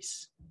just in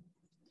case.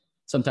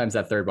 Sometimes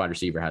that third wide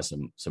receiver has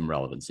some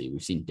relevancy.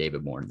 We've seen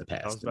David Moore in the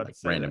past, and like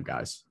random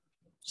guys.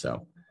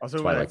 So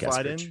also, when I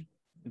slide in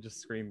and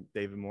just scream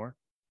David Moore.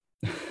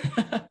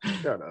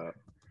 Shut up.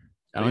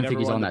 I don't think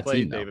he's on that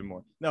team. David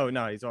Moore. No,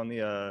 he's on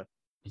the.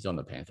 He's on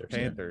the Panthers.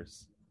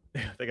 Panthers.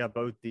 Yeah. They got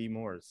both D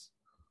Moores.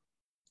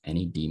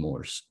 Any D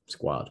Moores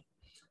squad.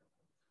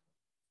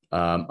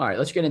 All right,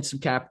 let's get into some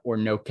cap or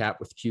no cap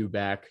with Q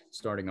back.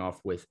 Starting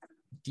off with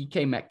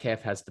DK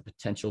Metcalf has the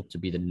potential to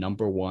be the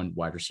number one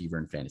wide receiver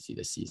in fantasy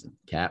this season.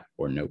 Cap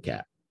or no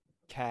cap?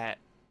 Cat.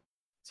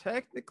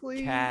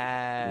 Technically,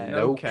 Cat.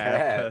 No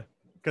cap.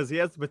 Because he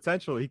has the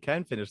potential. He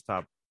can finish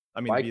top.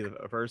 Be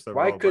the first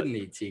overall. Why couldn't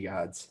he,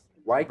 T-Gods?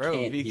 Why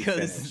can't he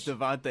because finish?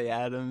 Devontae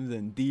Adams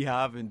and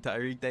D-Hop and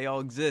Tyreek, they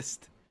all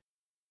exist.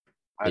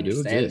 They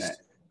do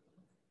exist.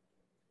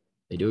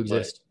 They do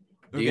exist.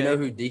 Do you know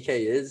who DK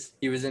is?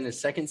 He was in his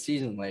second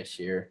season last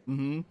year.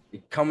 Mm-hmm.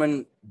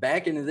 Coming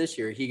back into this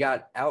year, he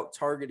got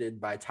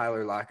out-targeted by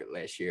Tyler Lockett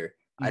last year.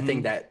 Mm-hmm. I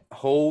think that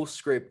whole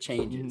script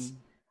changes.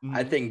 Mm-hmm.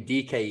 I think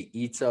DK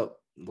eats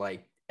up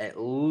like at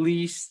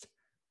least,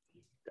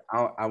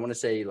 I want to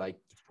say like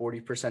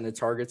 40% of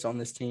targets on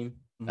this team.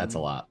 That's a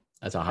lot.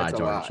 That's a high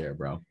target share,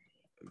 bro.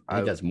 I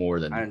think that's more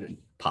than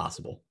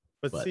possible.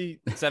 But see,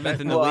 7th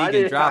in the league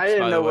in drops, I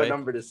didn't know what way.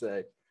 number to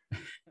say.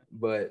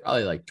 But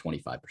probably like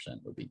 25%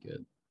 would be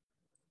good.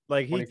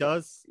 Like he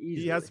does,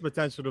 easily. He has the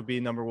potential to be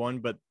number one,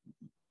 but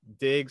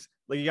Diggs,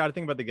 like you got to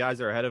think about the guys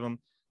that are ahead of him.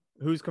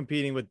 Who's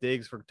competing with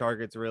Diggs for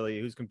targets, really?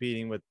 Who's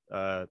competing with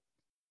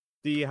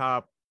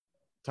D-Hop,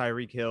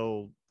 Tyreek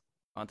Hill,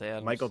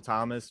 Michael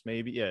Thomas,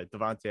 maybe? Yeah,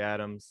 Devontae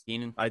Adams.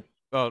 Keenan.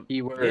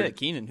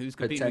 Keenan. Who's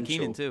competing with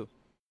Keenan, too?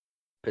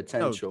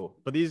 Potential. No,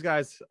 but these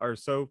guys are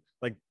so,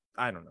 like,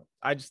 I don't know.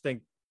 I just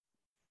think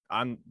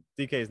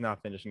DK is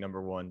not finishing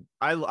number one.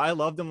 I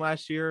loved him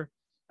last year,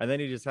 and then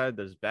he just had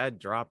this bad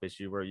drop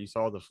issue where you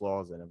saw the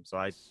flaws in him. So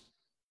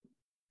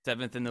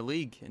 7th in the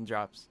league in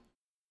drops.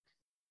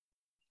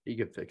 He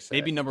could fix that.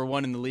 Maybe number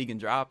one in the league in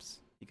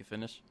drops. He could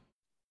finish.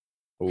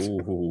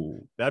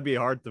 Ooh. That'd be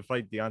hard to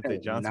fight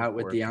Deontay Johnson. Not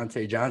with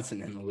Deontay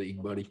Johnson in the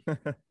league, buddy.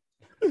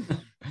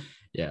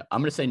 Yeah,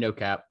 I'm gonna say no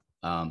cap.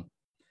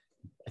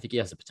 I think he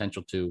has the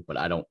potential to, but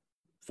I don't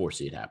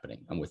foresee it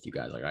happening. I'm with you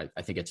guys. Like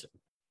I think it's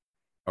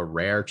a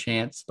rare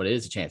chance, but it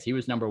is a chance. He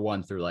was number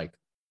one through like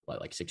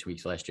 6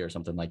 weeks last year or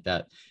something like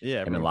that.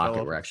 Yeah, him and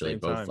Lockett were actually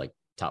both like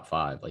top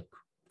 5, like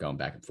going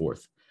back and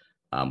forth,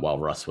 while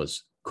Russ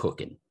was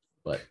cooking.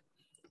 But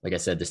like I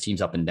said, this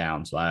team's up and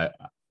down, so I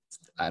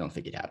don't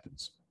think it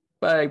happens.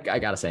 But I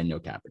gotta say no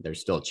cap.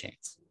 There's still a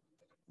chance.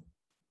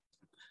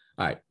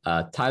 All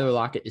right, Tyler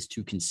Lockett is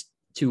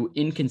too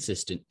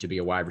inconsistent to be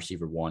a wide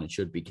receiver 1 and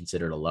should be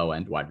considered a low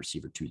end wide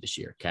receiver 2 this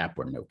year. Cap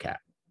or no cap?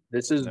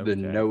 This is the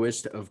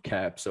lowest of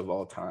caps of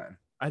all time.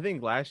 I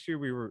think last year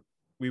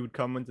we would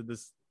come into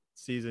this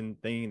season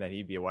thinking that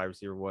he'd be a wide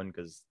receiver 1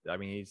 because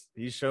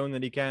he's shown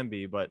that he can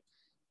be, but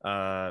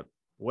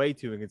way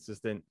too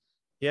inconsistent.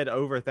 He had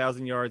over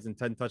 1,000 yards and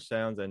 10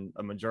 touchdowns, and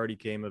a majority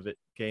came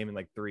in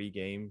like 3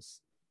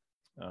 games.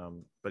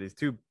 But he's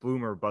too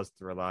boomer bust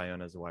to rely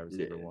on as a wide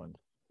receiver 1.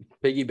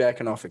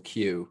 Piggybacking off of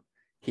Q,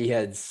 he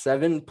had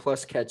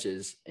 7+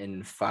 catches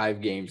in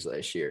 5 games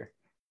last year.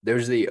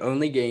 Those are the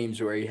only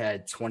games where he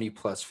had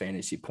 20+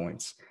 fantasy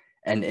points.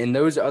 And in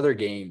those other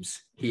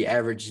games, he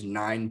averaged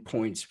 9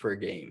 points per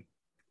game.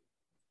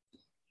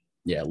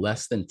 Yeah,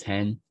 less than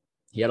 10.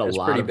 He had a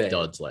lot of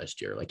duds last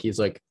year. Like he's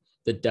like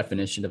the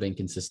definition of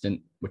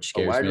inconsistent, which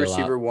scares me a lot. A wide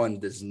receiver 1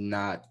 does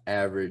not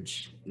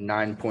average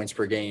 9 points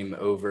per game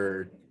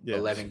over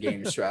 11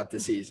 games throughout the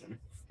season.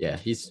 Yeah,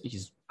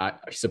 he's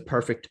a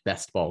perfect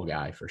best ball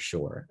guy for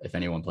sure, if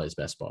anyone plays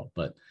best ball.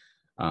 But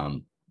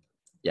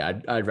yeah,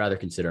 I'd rather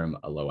consider him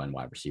a low-end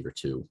wide receiver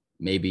 2,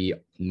 maybe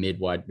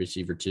mid-wide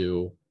receiver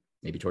 2,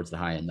 maybe towards the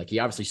high end. Like he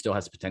obviously still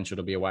has potential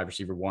to be a wide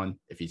receiver 1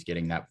 if he's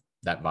getting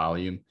that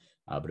volume,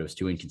 but it was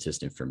too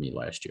inconsistent for me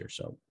last year.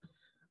 So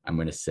I'm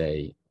going to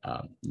say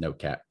no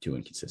cap, too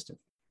inconsistent.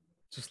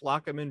 Just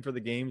lock him in for the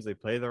games they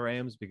play the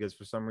Rams because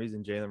for some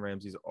reason Jalen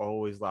Ramsey's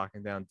always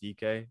locking down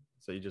DK.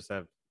 So you just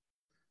have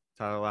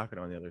Tyler Lockett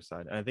on the other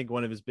side. And I think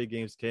one of his big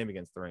games came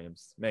against the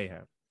Rams. May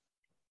have.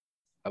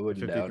 I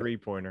wouldn't doubt it.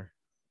 53-pointer.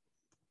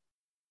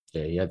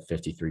 Yeah, he had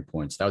 53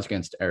 points. That was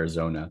against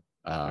Arizona.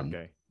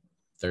 Okay.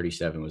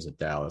 37 was at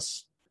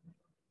Dallas.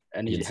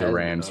 And against the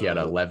Rams, he had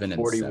 11 and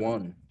 41.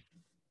 7.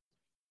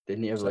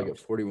 Didn't he have like a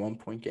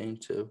 41-point game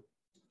too?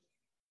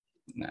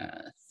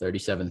 Nah,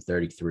 37,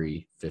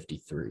 33,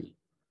 53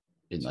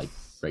 in like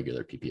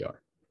regular PPR.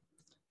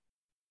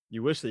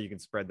 You wish that you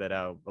could spread that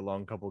out a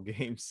long couple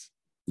games.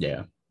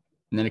 Yeah.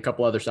 And then a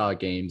couple other solid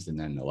games, and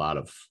then a lot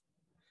of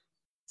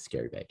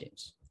scary bad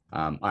games.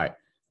 All right.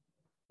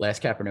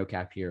 Last cap or no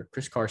cap here.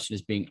 Chris Carson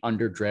is being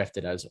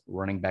underdrafted as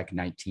running back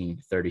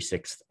 19,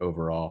 36th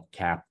overall.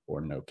 Cap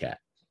or no cap?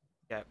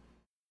 Cap.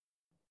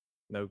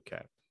 No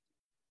cap.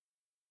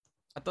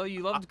 I thought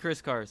you loved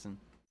Chris Carson.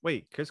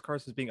 Wait, Chris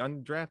Carson's being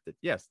undrafted.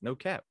 Yes, no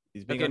cap.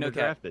 He's being Okay, no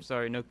underdrafted. cap.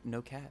 Sorry,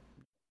 no cap.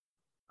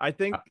 I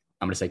think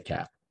I'm going to say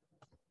cap.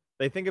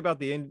 they think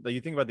about you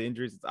think about the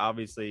injuries. It's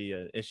obviously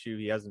an issue.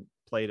 He hasn't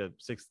played a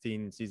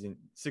 16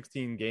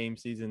 game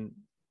season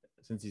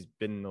since he's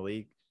been in the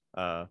league.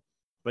 But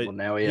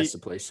now he has to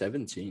play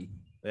 17.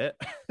 Yeah,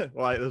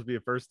 well, this will be a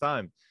first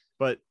time.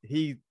 But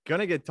he's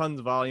gonna get tons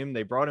of volume.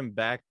 They brought him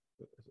back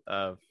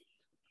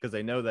because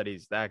they know that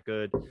he's that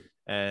good,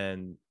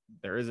 and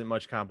there isn't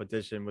much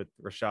competition with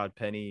Rashad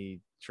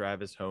Penny,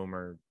 Travis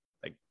Homer.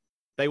 Like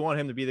they want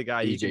him to be the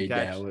guy he can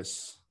catch.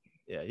 Dallas.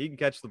 Yeah, he can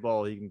catch the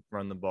ball. He can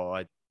run the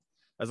ball.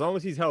 As long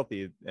as he's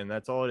healthy, and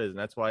that's all it is. And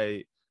that's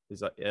why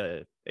his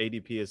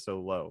ADP is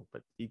so low.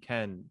 But he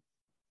can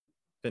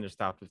finish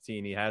top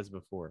 15. He has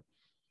before.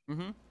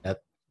 Mm-hmm.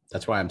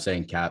 That's why I'm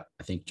saying cap.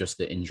 I think just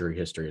the injury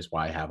history is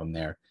why I have him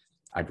there.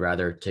 I'd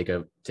rather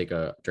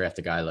draft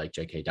a guy like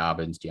J.K.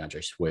 Dobbins,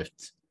 DeAndre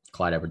Swift,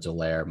 Clyde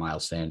Edwards-Helaire,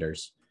 Miles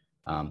Sanders.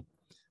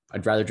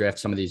 I'd rather draft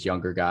some of these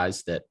younger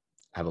guys that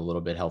have a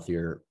little bit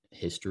healthier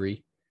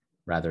history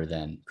rather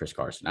than Chris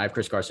Carson. I have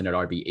Chris Carson at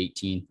RB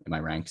 18 in my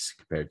ranks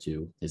compared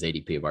to his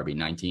ADP of RB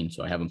 19,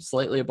 so I have him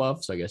slightly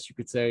above. So I guess you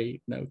could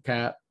say no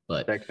cap,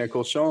 but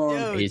technical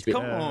Sean. He's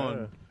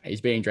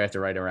being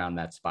drafted right around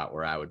that spot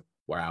where I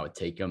would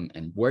take him,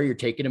 and where you're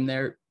taking him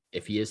there.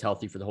 If he is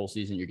healthy for the whole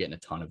season, you're getting a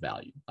ton of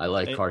value. I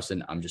like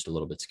Carson. I'm just a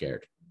little bit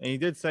scared. And he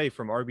did say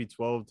from RB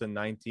 12 to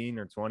 19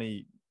 or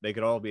 20, they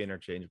could all be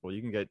interchangeable.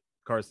 You can get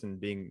Carson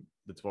being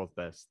the 12th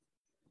best.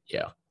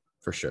 Yeah,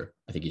 for sure.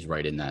 I think he's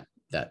right in that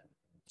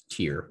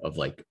tier of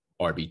like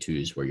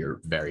RB2s where you're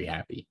very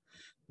happy.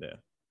 Yeah.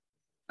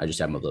 I just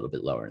have him a little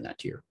bit lower in that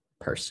tier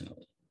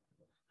personally.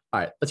 All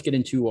right, let's get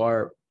into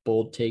our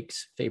bold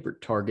takes,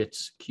 favorite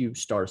targets. Q,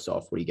 start us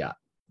off. What do you got?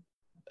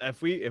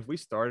 If we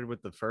started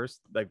with the first,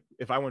 like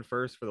if I went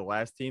first for the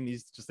last team,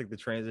 these just like the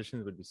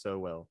transitions would be so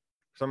well.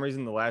 For some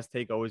reason, the last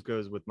take always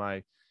goes with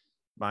my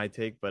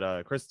take,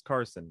 but Chris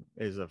Carson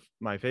is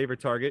my favorite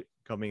target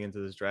coming into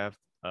this draft.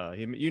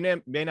 You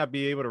may not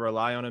be able to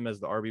rely on him as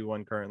the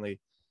RB1 currently,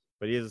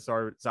 but he is a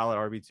solid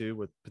RB2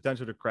 with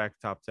potential to crack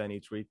top 10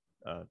 each week.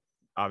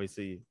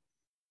 Obviously,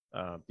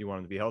 you want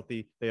him to be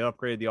healthy. They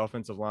upgraded the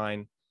offensive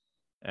line,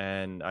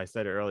 and I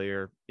said it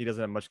earlier, he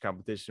doesn't have much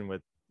competition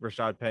with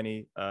Rashad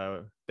Penny.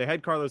 They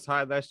had Carlos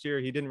Hyde last year.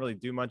 He didn't really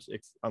do much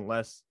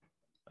unless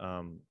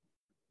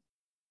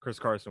Chris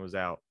Carson was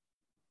out.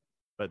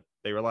 But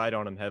they relied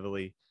on him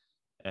heavily,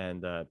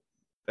 and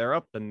they're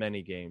up in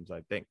many games,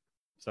 I think.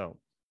 So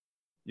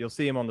you'll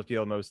see him on the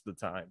field most of the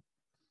time.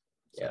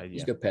 Yeah,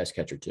 he's a good pass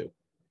catcher too.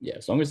 Yeah,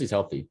 as long as he's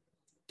healthy,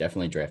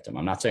 definitely draft him.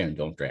 I'm not saying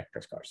don't draft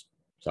Chris Carson.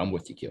 So I'm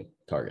with you, Q.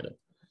 Target him.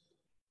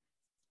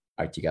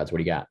 All right, you guys, what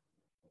do you got?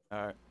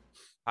 All right.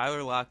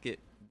 Tyler Lockett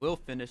will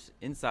finish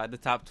inside the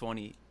top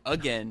 20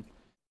 again.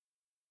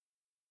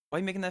 Why are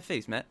you making that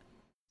face, Matt?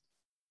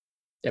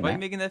 Yeah, Why are Matt. you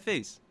making that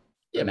face?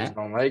 Yeah, I Matt.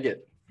 don't like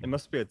it. It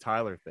must be a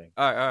Tyler thing.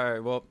 All right.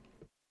 Well,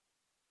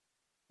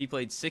 he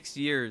played 6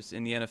 years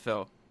in the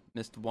NFL,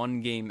 missed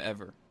one game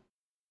ever.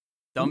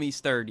 Dummy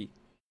sturdy.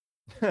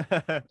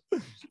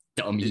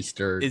 Dummy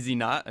sturdy. Is he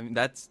not? I mean,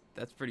 that's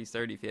pretty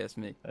sturdy if you ask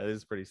me. That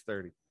is pretty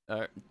sturdy. All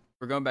right.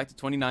 We're going back to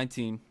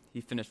 2019.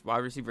 He finished wide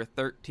receiver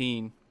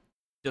 13,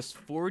 just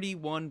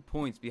 41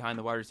 points behind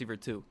the wide receiver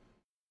 2.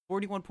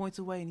 41 points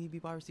away, and he'd be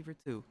wide receiver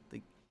 2.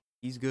 Like,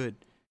 he's good.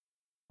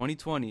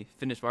 2020,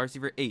 finished wide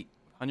receiver 8,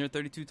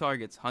 132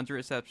 targets, 100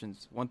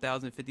 receptions,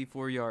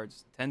 1,054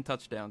 yards, 10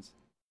 touchdowns.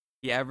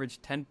 He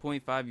averaged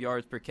 10.5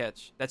 yards per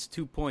catch. That's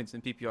 2 points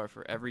in PPR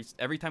for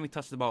every time he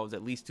touched the ball. It was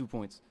at least 2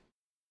 points.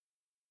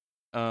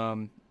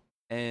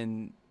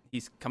 And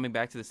he's coming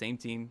back to the same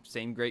team,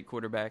 same great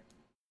quarterback.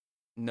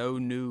 No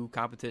new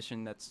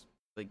competition that's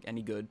like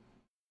any good.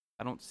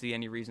 I don't see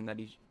any reason that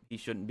he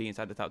shouldn't be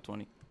inside the top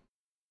 20.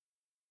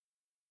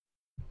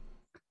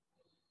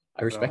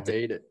 I respect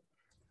it.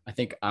 I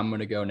think I'm going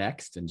to go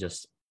next and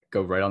just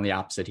go right on the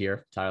opposite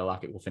here. Tyler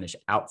Lockett will finish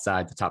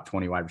outside the top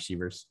 20 wide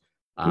receivers.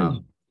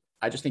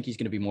 I just think he's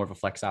going to be more of a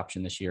flex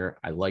option this year.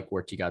 I like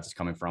where T. Gods is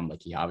coming from.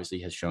 Like, he obviously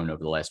has shown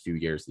over the last few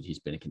years that he's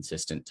been a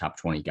consistent top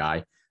 20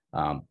 guy.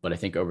 But I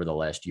think over the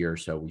last year or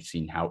so, we've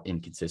seen how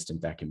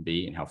inconsistent that can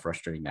be and how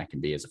frustrating that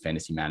can be as a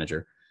fantasy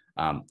manager.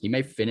 He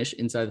may finish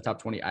inside the top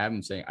 20. I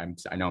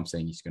know I'm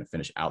saying he's going to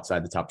finish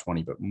outside the top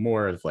 20, but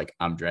more of like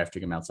I'm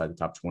drafting him outside the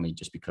top 20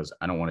 just because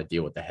I don't want to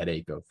deal with the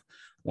headache of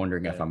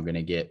wondering if I'm going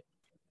to get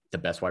the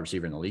best wide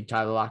receiver in the league,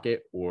 Tyler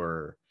Lockett,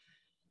 or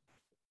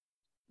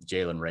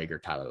Jalen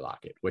Reagor, Tyler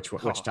Lockett. Which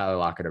Tyler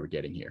Lockett are we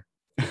getting here?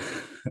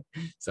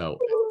 So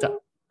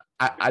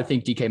I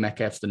think DK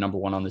Metcalf's the number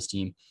one on this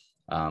team.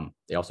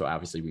 They also,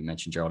 obviously, we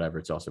mentioned Gerald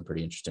Everett's also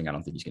pretty interesting. I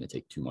don't think he's going to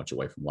take too much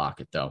away from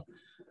Lockett, though.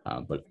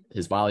 But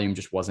his volume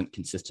just wasn't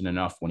consistent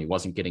enough. When he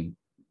wasn't getting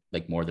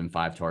like more than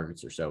 5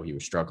 targets or so, he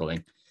was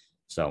struggling.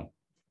 So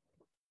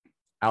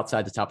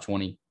outside the top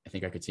 20, I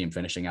think I could see him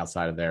finishing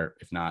outside of there.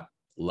 If not,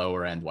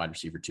 lower end wide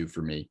receiver 2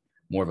 for me.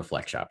 More of a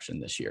flex option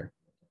this year.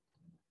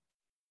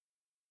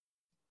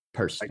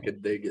 Personally. I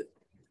could dig it.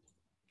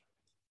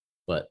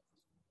 But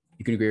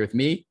you can agree with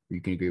me, or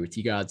you can agree with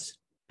T-Gods.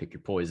 Pick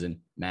your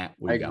poison. Matt,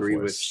 what do you got for us? I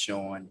agree with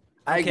Sean.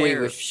 I agree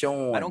with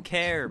Sean. I don't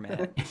care,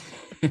 man.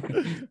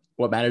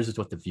 What matters is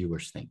what the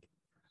viewers think.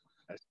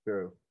 That's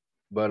true.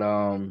 But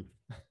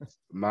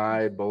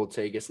my bold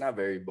take, it's not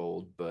very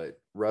bold, but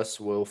Russ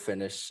will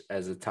finish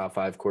as a top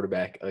 5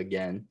 quarterback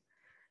again.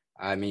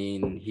 I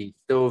mean, he's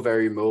still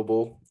very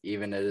mobile,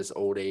 even at his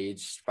old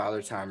age.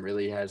 Father Time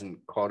really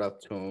hasn't caught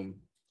up to him,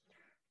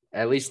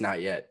 at least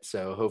not yet.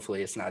 So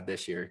hopefully it's not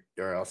this year,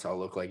 or else I'll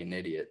look like an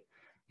idiot.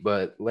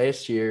 But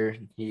last year,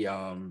 he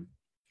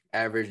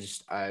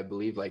averaged, I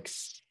believe, like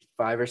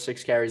 5 or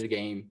 6 carries a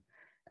game,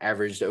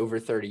 averaged over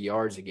 30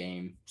 yards a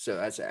game. So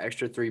that's an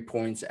extra 3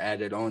 points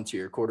added on to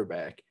your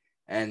quarterback.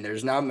 And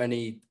there's not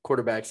many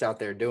quarterbacks out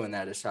there doing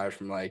that aside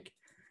from like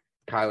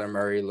Kyler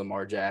Murray,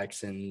 Lamar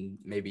Jackson,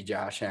 maybe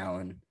Josh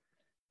Allen.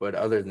 But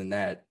other than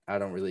that, I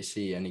don't really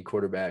see any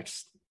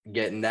quarterbacks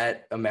getting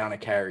that amount of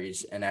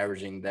carries and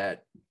averaging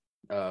that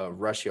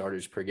rush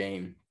yardage per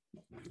game.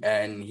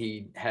 And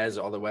he has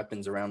all the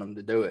weapons around him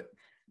to do it.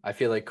 I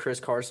feel like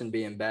Chris Carson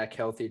being back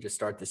healthy to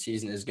start the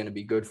season is going to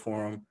be good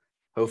for him.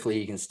 Hopefully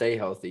he can stay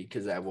healthy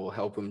because that will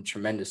help him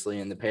tremendously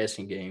in the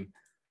passing game.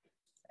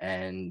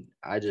 And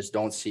I just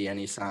don't see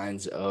any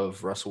signs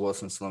of Russell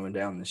Wilson slowing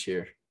down this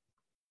year.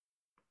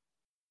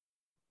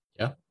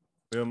 Yeah.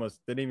 We almost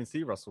didn't even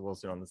see Russell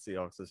Wilson on the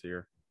Seahawks this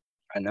year.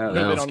 I know.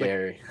 That's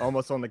scary.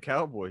 Almost on the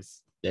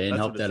Cowboys. They didn't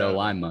help that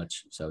O-line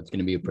much. So it's going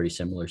to be a pretty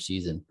similar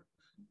season.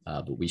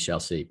 But we shall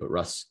see. But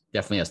Russ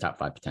definitely has top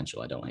 5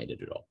 potential. I don't hate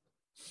it at all.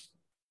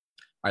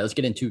 All right, let's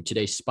get into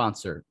today's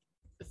sponsor,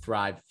 the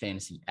Thrive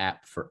Fantasy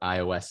app for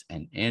iOS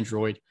and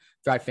Android.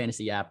 Thrive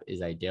Fantasy app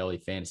is a daily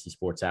fantasy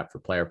sports app for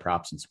player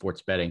props and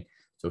sports betting.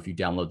 So if you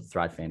download the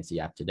Thrive Fantasy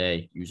app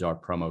today, use our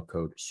promo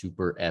code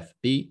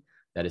SUPERFB.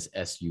 That is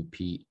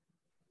SUPERFB.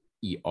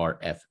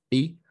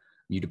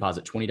 You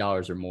deposit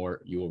 $20 or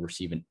more, you will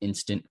receive an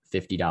instant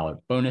 $50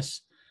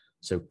 bonus.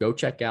 So go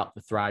check out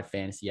the Thrive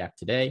Fantasy app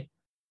today.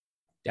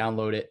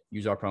 Download it,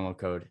 use our promo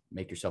code,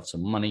 make yourself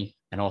some money.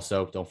 And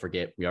also, don't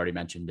forget, we already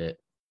mentioned it,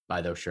 buy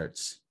those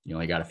shirts. You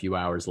only got a few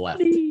hours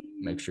left.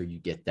 Make sure you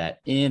get that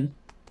in.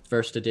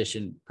 First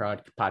edition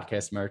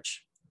podcast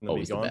merch.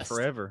 Always the best.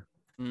 Forever.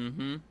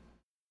 Mm-hmm.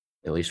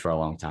 At least for a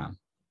long time.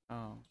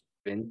 Oh.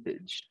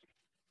 Vintage.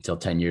 Until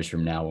 10 years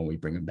from now when we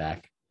bring them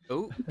back.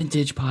 Oh.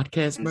 Vintage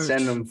podcast merch.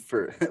 Send them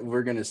for,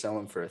 we're going to sell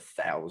them for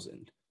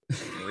 $1,000.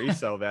 The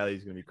resale value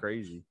is going to be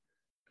crazy.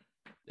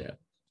 Yeah.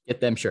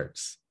 Get them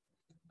shirts.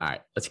 All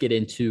right, let's get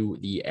into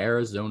the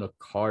Arizona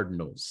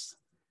Cardinals.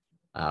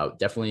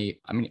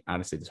 Definitely, I mean,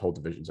 honestly, this whole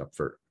division's up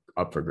for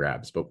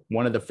grabs, but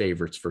one of the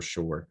favorites for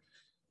sure.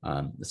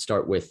 Let's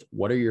start with,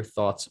 what are your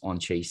thoughts on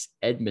Chase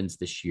Edmonds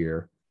this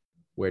year?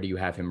 Where do you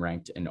have him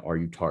ranked, and are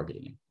you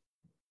targeting him?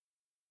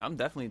 I'm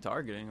definitely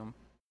targeting him.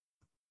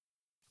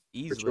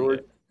 Easily. For sure.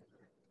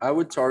 I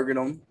would target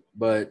him,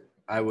 but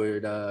I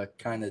would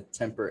kind of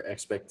temper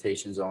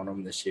expectations on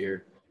him this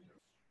year.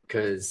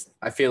 Because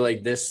I feel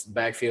like this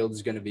backfield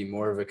is going to be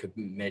more of a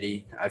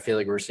committee. I feel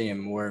like we're seeing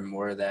more and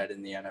more of that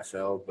in the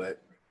NFL. But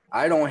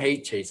I don't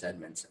hate Chase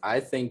Edmonds.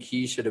 I think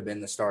he should have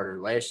been the starter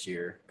last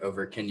year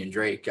over Kenyon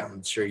Drake.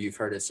 I'm sure you've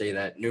heard us say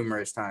that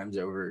numerous times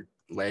over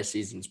last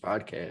season's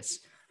podcast.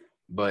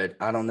 But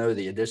I don't know.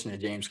 The addition of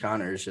James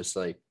Conner is just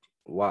like,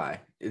 why?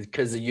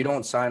 Because you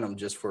don't sign them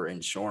just for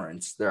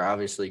insurance. They're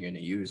obviously going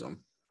to use them.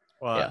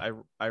 Well, yeah.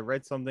 I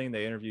read something.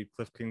 They interviewed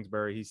Cliff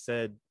Kingsbury. He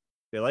said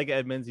they like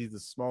Edmonds. He's the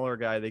smaller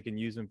guy. They can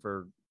use him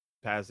for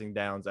passing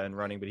downs and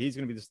running, but he's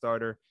going to be the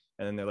starter.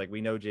 And then they're like,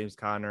 we know James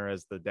Conner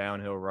as the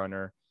downhill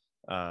runner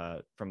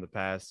from the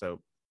past.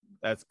 So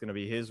that's going to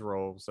be his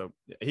role. So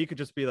he could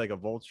just be like a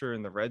vulture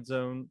in the red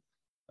zone.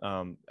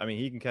 I mean,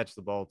 he can catch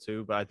the ball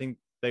too, but I think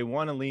they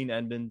want to lean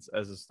Edmonds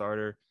as a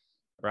starter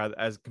rather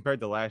as compared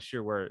to last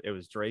year where it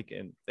was Drake,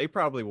 and they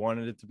probably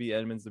wanted it to be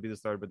Edmonds to be the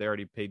starter, but they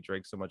already paid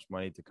Drake so much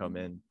money to come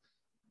in.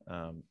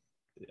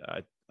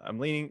 I'm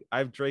leaning. I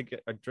have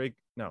I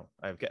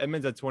have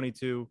Edmonds at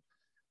 22,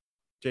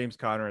 James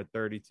Conner at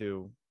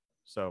 32.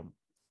 So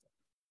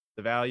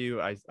the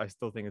value, I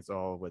still think it's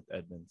all with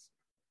Edmonds.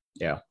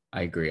 Yeah,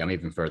 I agree. I'm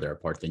even further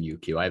apart than you,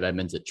 Q. I have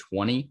Edmonds at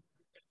 20.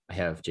 I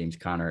have James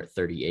Conner at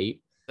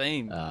 38.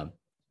 Same.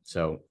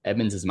 So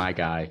Edmonds is my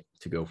guy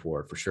to go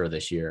for sure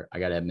this year. I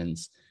got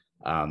Edmonds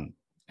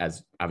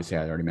as obviously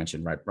I already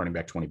mentioned, right, running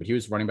back 20, but he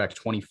was running back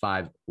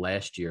 25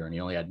 last year and he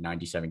only had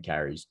 97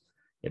 carries.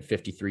 He had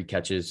 53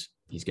 catches.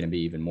 He's going to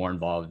be even more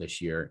involved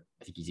this year.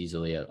 I think he's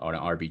easily on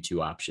an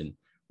RB2 option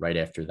right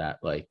after that,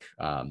 like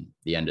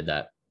the end of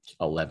that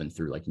 11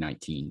 through like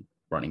 19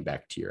 running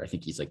back tier. I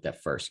think he's like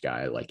that first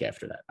guy like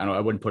after that. I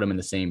wouldn't put him in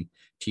the same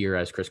tier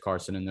as Chris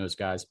Carson and those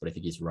guys, but I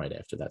think he's right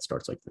after that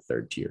starts like the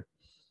third tier.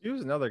 He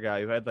was another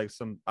guy who had like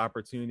some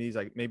opportunities,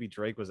 like maybe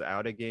Drake was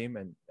out a game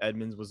and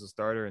Edmonds was a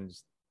starter and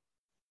just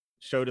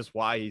showed us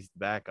why he's the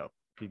backup.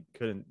 He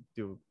couldn't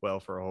do well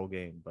for a whole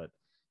game, but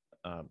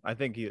I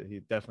think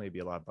he'd definitely be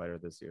a lot better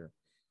this year.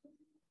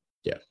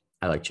 Yeah,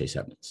 I like Chase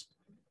Edmonds.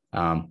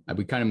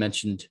 We kind of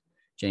mentioned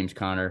James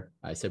Conner.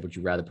 I said, would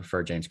you rather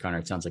prefer James Conner?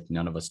 It sounds like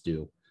none of us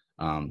do.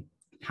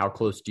 How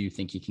close do you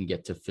think he can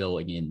get to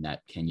filling in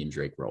that Kenyon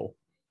Drake role?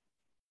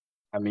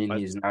 I mean,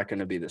 he's not going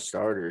to be the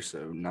starter,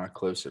 so not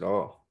close at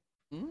all.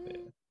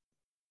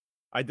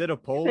 I did a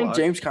poll. You think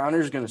James Conner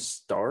is going to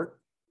start?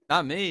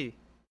 Not me.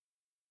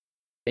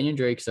 Kenyon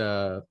Drake's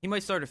he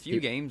might start a few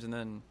games and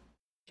then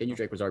Kenyon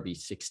Drake was RB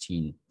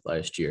 16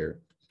 last year.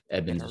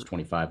 Edmonds was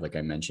 25, like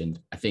I mentioned.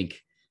 I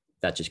think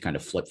that just kind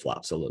of flip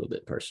flops a little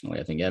bit personally.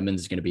 I think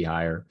Edmonds is going to be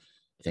higher.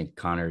 I think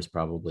Connor is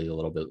probably a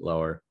little bit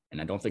lower.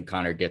 And I don't think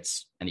Connor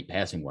gets any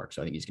passing work.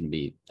 So I think he's going to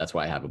be, that's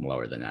why I have him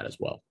lower than that as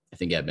well. I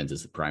think Edmonds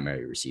is the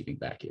primary receiving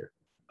back here.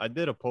 I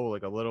did a poll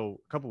like a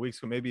couple weeks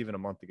ago, maybe even a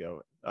month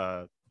ago.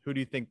 Who do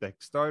you think the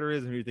starter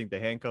is and who do you think the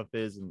handcuff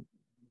is? And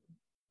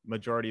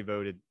majority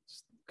voted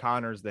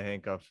Connor's the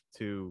handcuff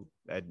to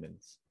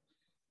Edmonds.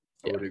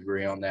 I would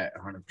agree on that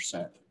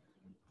 100%.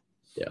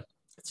 Yeah.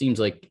 It seems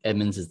like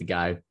Edmonds is the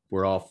guy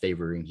we're all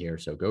favoring here.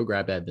 So go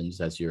grab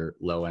Edmonds as your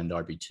low end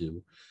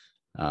RB2.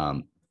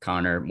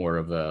 Connor, more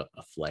of a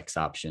flex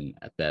option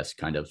at best,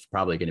 kind of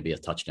probably going to be a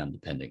touchdown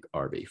dependent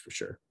RB for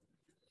sure.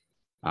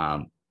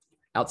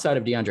 Outside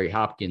of DeAndre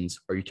Hopkins,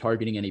 are you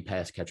targeting any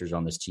pass catchers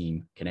on this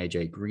team? Can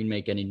AJ Green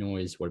make any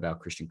noise? What about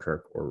Christian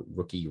Kirk or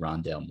rookie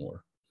Rondale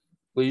Moore?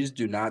 Please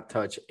do not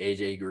touch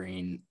AJ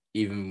Green,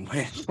 even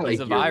with like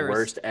your virus.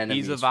 worst enemy.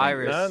 He's a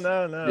virus.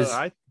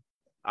 No.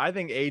 I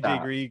think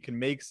AJ Green can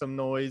make some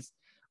noise.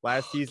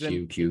 Last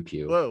season, Q.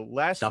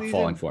 Stop Stop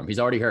falling for him. He's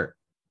already hurt.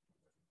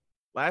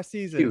 Last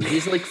season, dude,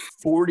 he's like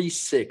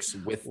 46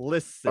 with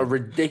a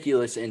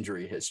ridiculous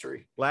injury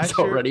history. He's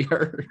already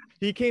hurt.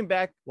 He came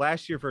back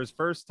last year for his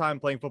first time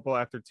playing football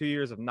after 2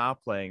 years of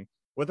not playing,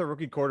 with a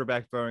rookie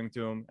quarterback throwing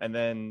to him. And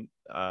then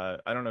I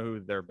don't know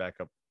who their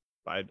backup,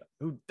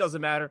 who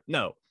doesn't matter.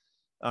 No,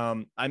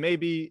 I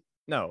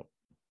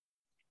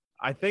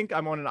think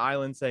I'm on an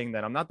island saying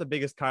that I'm not the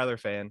biggest Kyler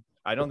fan.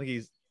 I don't think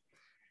he's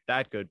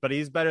that good, but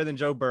he's better than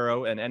Joe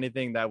Burrow and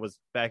anything that was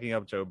backing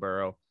up Joe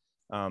Burrow.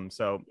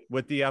 So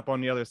with the up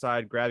on the other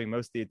side, grabbing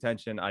most of the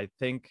attention, I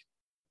think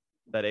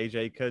that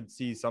AJ could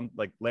see some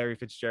like Larry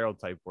Fitzgerald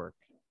type work.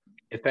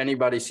 If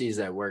anybody sees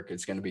that work,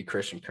 it's going to be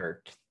Christian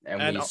Kirk.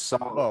 And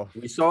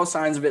we saw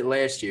signs of it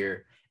last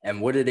year.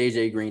 And what did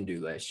AJ Green do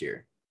last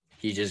year?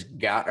 He just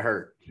got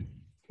hurt.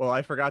 Well,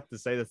 I forgot to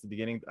say this at the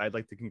beginning. I'd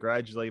like to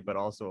congratulate, but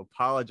also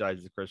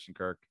apologize to Christian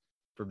Kirk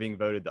for being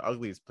voted the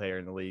ugliest player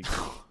in the league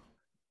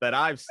that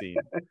I've seen.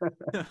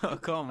 Oh,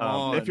 come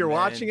on. If you're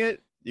watching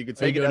it, you could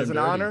take it as an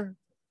honor.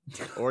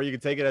 Or you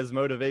could take it as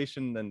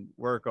motivation and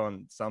work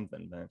on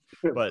something, man.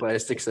 But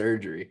plastic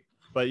surgery.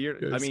 But you're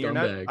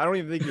not. I don't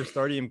even think you're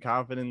starting him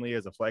confidently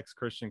as a flex.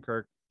 Christian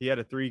Kirk. He had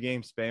a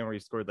 3-game span where he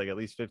scored like at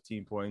least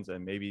 15 points,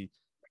 and maybe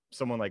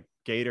someone like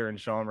Gator and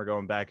Sean were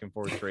going back and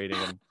forth trading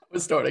him. I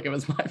was starting him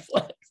as my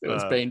flex. It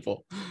was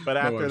painful. But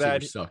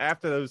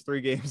after those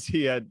 3 games,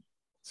 he had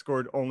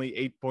scored only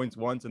 8 points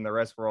once, and the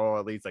rest were all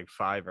at least like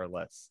 5 or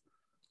less.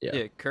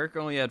 Yeah, Kirk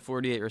only had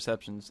 48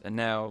 receptions, and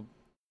now,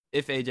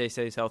 if AJ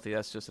stays healthy,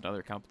 that's just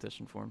another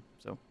competition for him.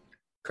 So,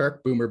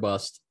 Kirk, boomer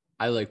bust.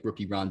 I like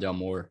rookie Rondale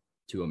Moore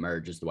to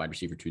emerge as the wide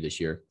receiver 2 this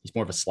year. He's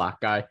more of a slot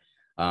guy.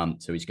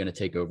 So he's going to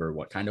take over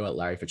what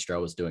Larry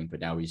Fitzgerald was doing, but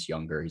now he's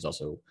younger. He's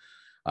also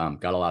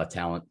got a lot of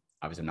talent.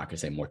 Obviously, I'm not going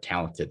to say more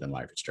talented than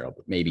Larry Fitzgerald,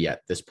 but maybe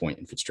at this point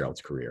in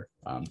Fitzgerald's career.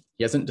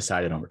 He hasn't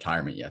decided on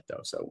retirement yet,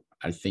 though. So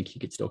I think he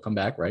could still come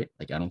back, right?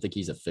 Like, I don't think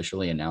he's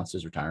officially announced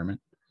his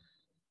retirement.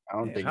 I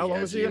don't think how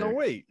long is he going to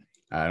wait?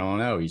 I don't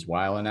know. He's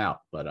wilding out,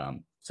 but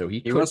so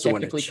he could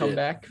technically come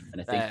back, and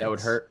I think that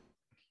would hurt.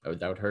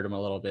 That would hurt him a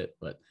little bit,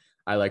 but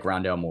I like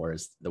Rondale Moore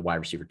as the wide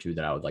receiver 2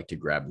 that I would like to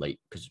grab late,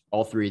 because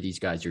all 3 of these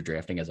guys you're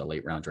drafting as a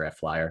late round draft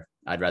flyer.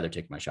 I'd rather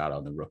take my shot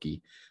on the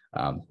rookie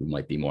who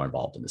might be more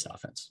involved in this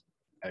offense.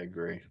 I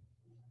agree.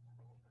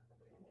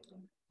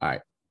 All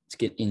right, let's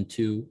get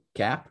into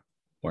cap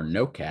or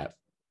no cap.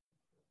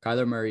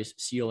 Kyler Murray's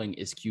ceiling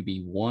is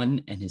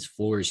QB1 and his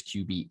floor is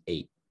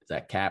QB8. Is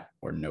that cap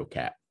or no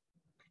cap?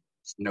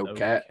 It's no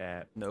cap.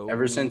 No.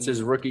 Ever since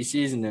his rookie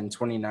season in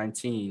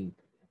 2019,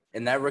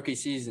 in that rookie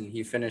season,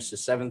 he finished the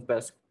seventh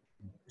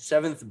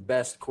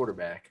best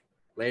quarterback.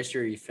 Last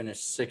year, he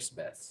finished sixth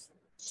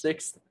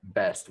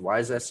best. Why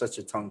is that such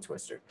a tongue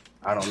twister?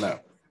 I don't know.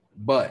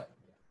 But,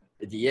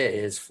 yeah,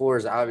 his floor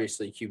is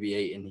obviously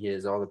QB8, and he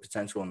has all the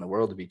potential in the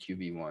world to be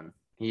QB1.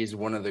 He's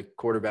one of the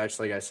quarterbacks,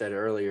 like I said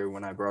earlier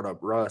when I brought up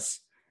Russ,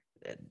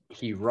 that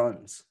he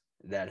runs.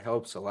 That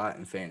helps a lot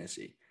in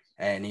fantasy.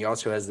 And he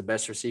also has the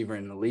best receiver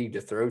in the league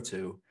to throw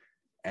to.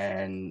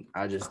 And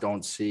I just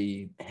don't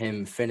see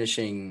him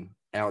finishing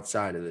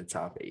outside of the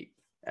top 8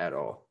 at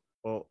all.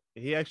 Well,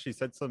 he actually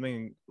said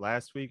something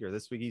last week or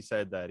this week. He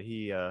said that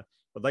he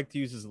would like to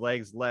use his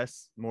legs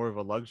less, more of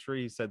a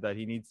luxury. He said that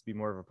he needs to be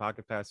more of a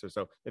pocket passer.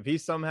 So if he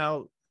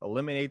somehow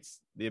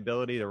eliminates the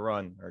ability to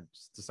run or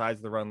just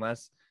decides to run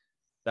less,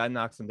 that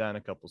knocks him down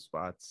a couple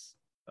spots.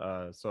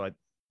 So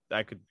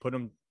I could put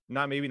him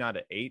maybe not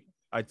at 8.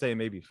 I'd say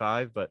maybe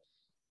 5, but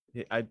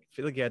I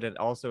feel like he had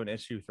also an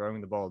issue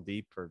throwing the ball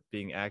deep or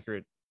being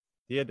accurate.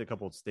 He had a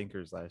couple of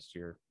stinkers last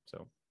year,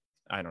 so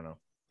I don't know.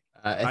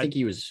 I think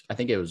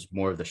it was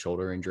more of the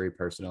shoulder injury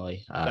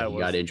personally. He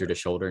got injured a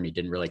shoulder and he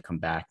didn't really come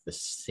back the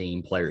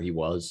same player he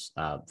was.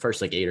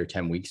 First like 8 or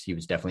 10 weeks, he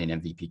was definitely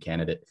an MVP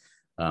candidate.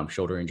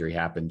 Shoulder injury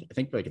happened. I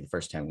think like in the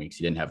first 10 weeks,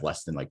 he didn't have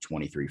less than like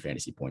 23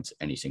 fantasy points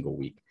any single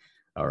week,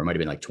 or it might have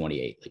been like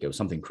 28. Like it was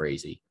something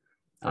crazy.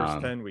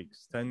 First 10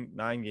 weeks,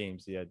 9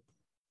 games, he had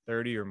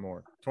 30 or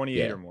more,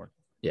 28 or more.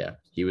 Yeah,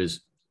 he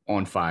was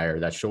on fire.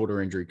 That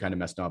shoulder injury kind of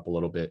messed him up a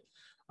little bit.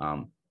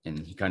 And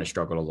he kind of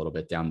struggled a little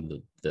bit down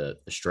the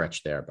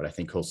stretch there, but I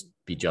think he'll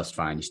be just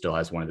fine. He still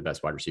has one of the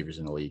best wide receivers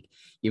in the league.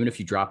 Even if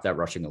you drop that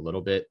rushing a little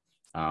bit,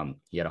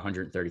 he had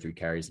 133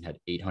 carries and had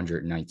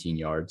 819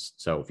 yards.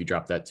 So if you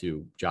drop that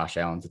to Josh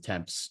Allen's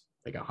attempts,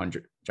 like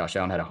 100, Josh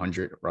Allen had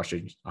 100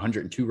 rushes,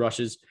 102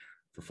 rushes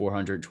for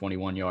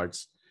 421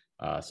 yards.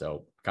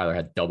 So Kyler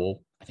had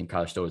double. I think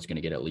Kyler still is going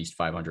to get at least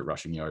 500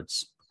 rushing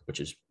yards, which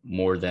is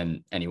more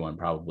than anyone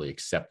probably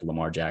except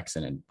Lamar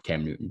Jackson and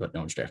Cam Newton, but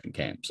no one's drafting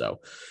Cam. So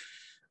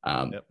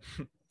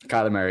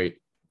Kyler Murray,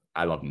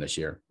 I love him this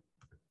year.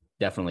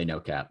 Definitely no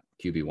cap,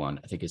 QB1.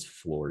 I think his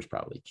floor is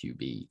probably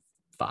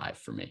QB5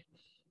 for me.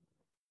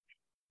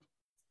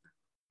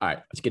 All right,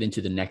 let's get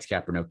into the next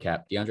cap or no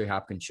cap. DeAndre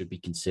Hopkins should be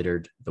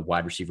considered the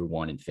wide receiver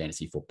 1 in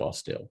fantasy football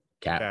still.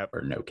 Cap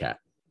or no cap?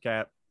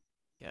 Cap.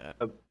 Yeah.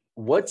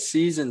 What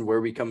season were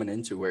we coming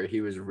into where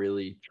he was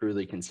really,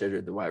 truly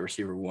considered the wide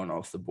receiver 1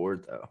 off the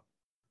board, though?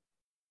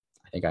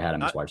 I think I had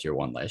him as wide receiver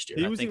 1 last year.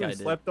 He was even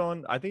slept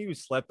on. I think he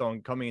was slept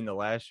on coming into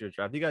last year's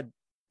draft. He got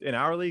in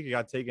our league. He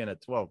got taken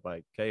at 12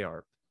 by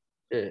K-Harp.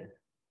 Yeah,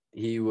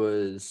 he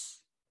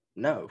was.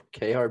 No,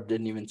 K-Harp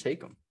didn't even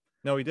take him.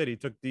 No, he did. He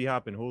took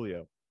D-Hop and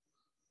Julio.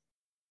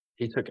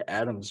 He took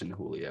Adams and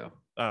Julio.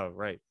 Oh,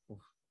 right.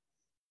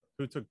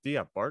 Who took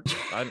D-Hop? Bart?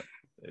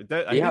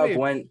 D-Hop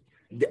went.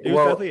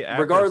 Well,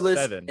 regardless,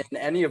 7. In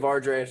any of our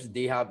drafts,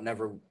 D-Hop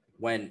never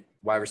went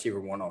wide receiver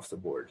 1 off the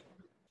board.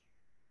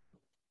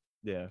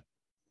 Yeah.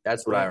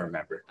 That's what I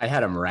remember. I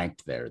had him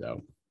ranked there,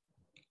 though,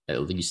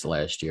 at least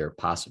last year,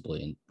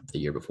 possibly in the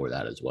year before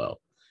that as well.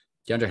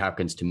 DeAndre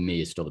Hopkins, to me,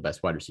 is still the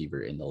best wide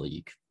receiver in the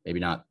league. Maybe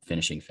not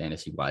finishing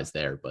fantasy-wise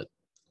there, but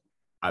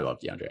I love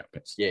DeAndre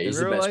Hopkins. Yeah, he's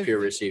the best pure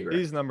receiver.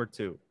 He's number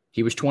 2.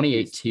 He was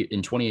 28.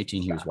 In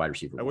 2018, he was wide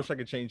receiver 1. I wish I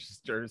could change his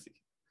jersey.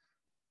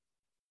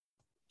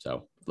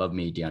 So, love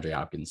me, DeAndre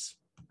Hopkins.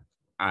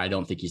 I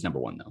don't think he's number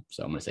 1, though,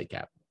 so I'm going to say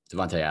cap.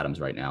 Devontae Adams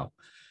right now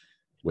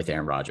with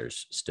Aaron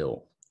Rodgers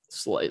still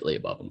slightly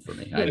above him for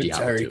me.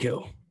 Tyreek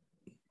Hill.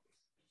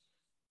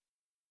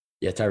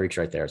 Yeah, Tyreek's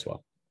right there as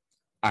well.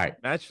 All right.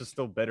 That's just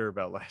still better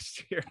about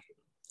last year.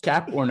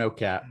 Cap or no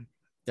cap?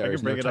 There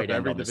is no tight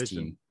end on this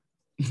team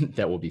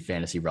that will be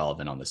fantasy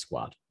relevant on this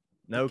squad.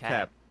 No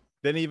cap.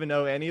 Didn't even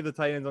know any of the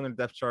tight ends on their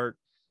depth chart.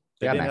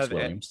 They got Max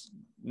Williams.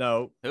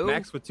 No, Who?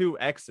 Max with 2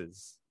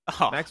 X's.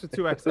 Oh, Max with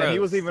 2 X's. And he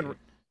was even,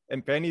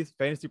 and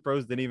Fantasy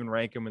Pros didn't even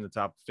rank him in the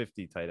top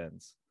 50 tight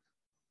ends.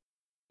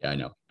 Yeah, I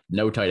know.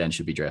 No tight end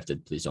should be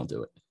drafted. Please don't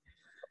do it.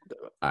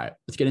 All right,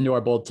 let's get into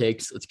our bold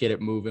takes. Let's get it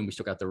moving. We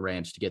still got the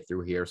Rams to get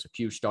through here. So,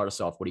 Q, start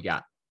us off. What do you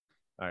got?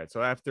 All right,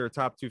 so after a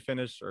top 2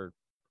 finish or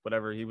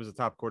whatever, he was a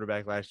top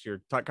quarterback last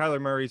year. Kyler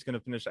Murray's going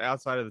to finish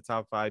outside of the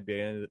top 5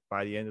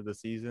 by the end of the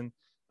season.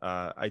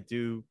 I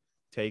do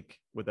take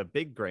with a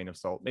big grain of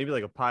salt, maybe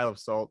like a pile of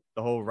salt,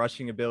 the whole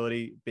rushing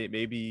ability,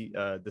 maybe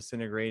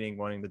disintegrating,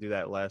 wanting to do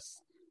that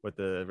less with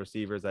the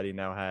receivers that he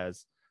now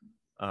has.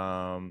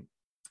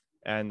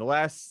 And the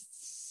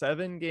last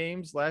 7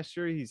 games last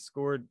year, he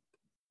scored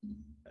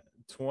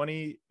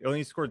 20.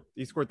 He scored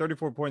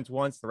 34 points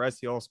once. The rest,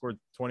 he all scored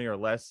 20 or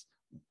less,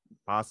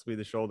 possibly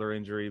the shoulder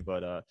injury.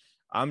 But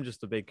I'm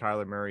just a big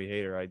Kyler Murray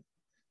hater.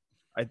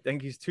 I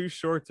think he's too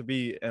short to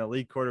be an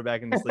elite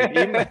quarterback in this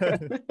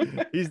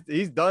league.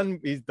 He's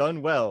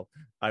done well.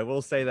 I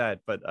will say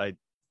that, but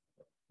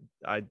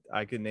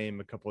I could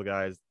name a couple of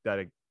guys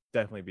that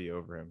definitely be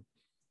over him.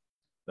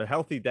 The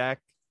healthy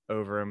Dak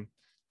over him.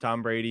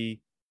 Tom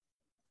Brady.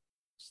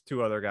 Just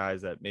 2 other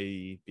guys that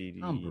may be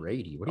Tom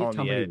Brady. What do you have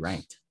Tom Brady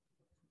ranked?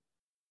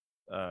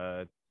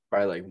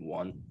 Probably like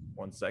 1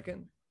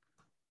 second.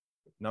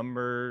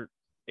 Number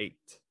 8.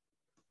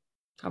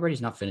 Tom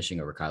Brady's not finishing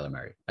over Kyler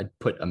Murray. I'd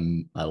put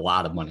a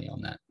lot of money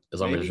on that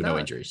as long as there's no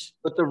injuries.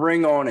 Put the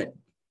ring on it.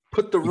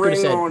 Put the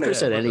ring on it. Could have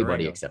said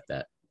anybody except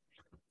that.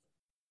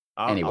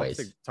 Anyways.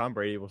 I'll think Tom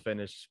Brady will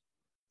finish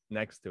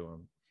next to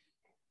him.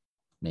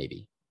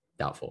 Maybe.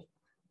 Doubtful.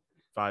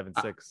 5 and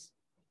 6.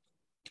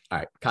 All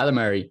right. Kyler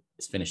Murray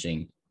is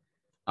finishing.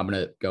 I'm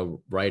going to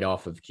go right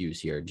off of Q's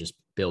here and just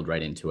build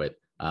right into it.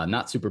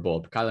 Not Super Bowl,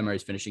 but Kyler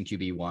Murray's finishing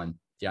QB1.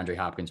 DeAndre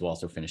Hopkins will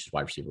also finish as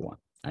wide receiver 1.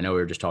 I know we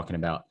were just talking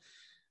about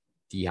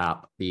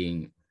D-Hop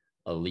being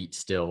elite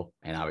still,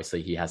 and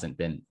obviously he hasn't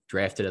been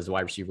drafted as a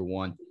wide receiver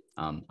 1.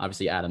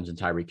 Obviously, Adams and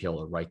Tyreek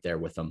Hill are right there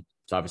with him.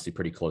 It's obviously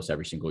pretty close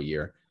every single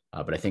year.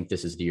 But I think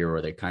this is the year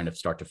where they kind of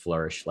start to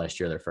flourish. Last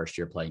year, their first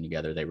year playing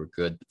together, they were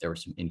good. But there were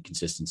some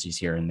inconsistencies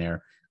here and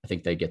there. I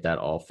think they get that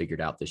all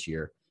figured out this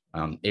year.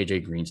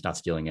 AJ Green's not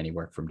stealing any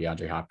work from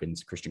DeAndre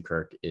Hopkins. Christian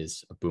Kirk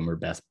is a boomer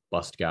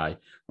bust guy.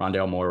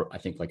 Rondale Moore, I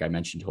think, like I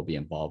mentioned, he'll be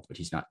involved, but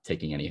he's not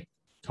taking any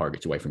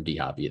targets away from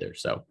D-Hop either.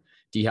 So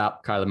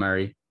D-Hop, Kyler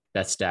Murray,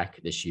 best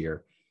stack this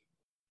year.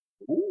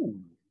 Ooh.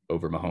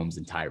 Over Mahomes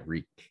and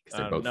Tyreek because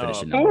they're both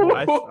finishing number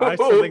 1. I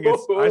still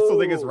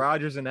think it's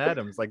Rodgers and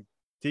Adams, like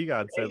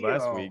T-God said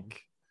last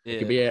week. Yeah.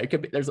 It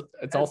could be.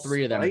 It's all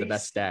three of them are the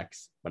best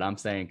stacks, but I'm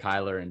saying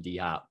Kyler and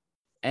D-Hop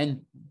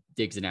and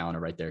Diggs and Allen are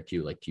right there.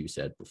 Like Q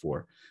said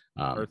before.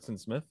 Ertz and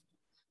Smith.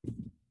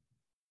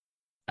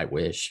 I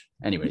wish.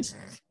 Anyways,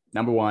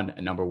 number 1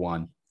 and number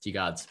 1.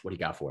 T-Gods, what do you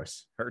got for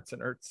us? Ertz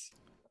and Ertz.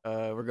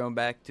 We're going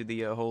back to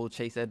the whole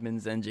Chase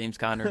Edmonds and James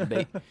Conner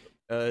debate.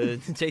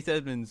 Chase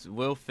Edmonds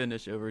will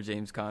finish over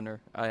James Conner.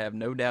 I have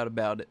no doubt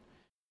about it.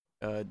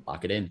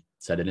 Lock it in.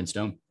 Set it in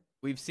stone.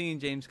 We've seen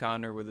James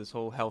Conner with his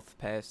whole health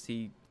past.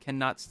 He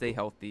cannot stay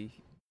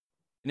healthy.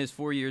 In his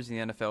 4 years in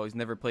the NFL, he's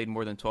never played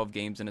more than 12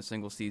 games in a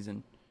single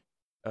season.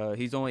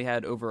 He's only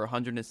had over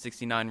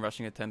 169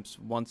 rushing attempts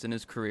once in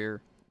his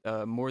career,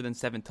 more than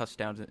 7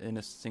 touchdowns in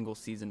a single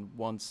season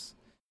once.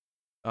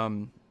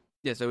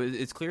 So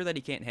it's clear that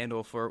he can't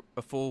handle for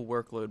a full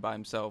workload by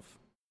himself.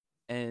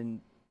 And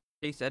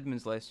Chase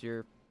Edmonds last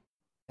year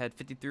had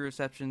 53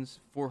 receptions,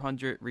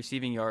 400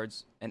 receiving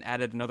yards, and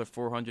added another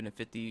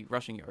 450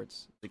 rushing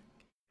yards. Like,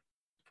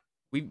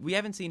 we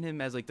haven't seen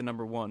him as like the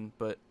number 1,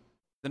 but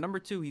the number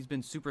 2, he's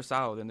been super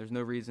solid, and there's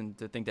no reason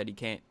to think that he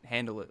can't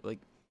handle it. Like,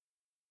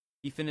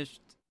 he finished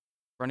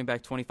running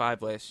back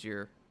 25 last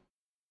year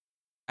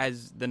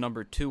as the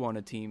number 2 on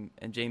a team,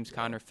 and James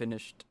Conner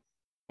finished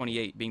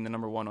 28, being the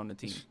number 1 on the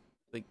team.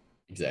 Like,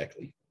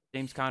 exactly.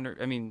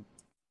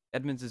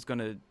 Edmonds is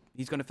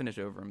he's gonna finish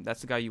over him.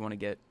 That's the guy you want to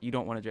get. You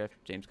don't want to draft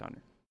James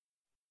Conner.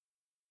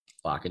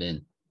 Lock it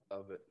in.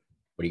 Love it.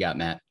 What do you got,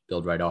 Matt?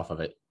 Build right off of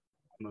it.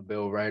 I'm gonna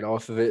build right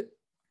off of it.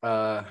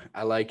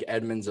 I like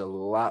Edmonds a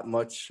lot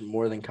much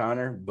more than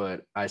Conner,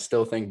 but I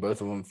still think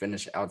both of them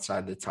finish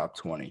outside the top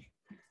 20.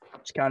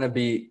 It's going to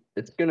be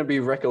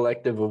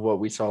recollective of what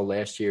we saw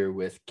last year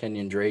with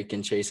Kenyon Drake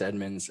and Chase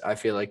Edmonds. I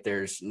feel like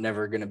there's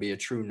never going to be a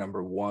true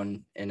number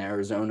 1 in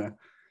Arizona.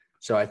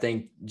 So I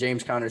think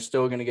James Conner's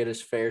still going to get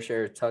his fair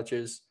share of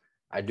touches.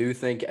 I do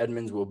think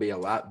Edmonds will be a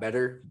lot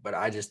better, but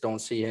I just don't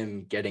see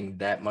him getting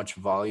that much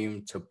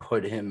volume to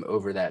put him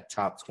over that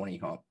top 20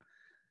 hump.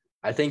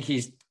 I think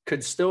he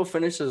could still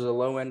finish as a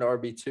low-end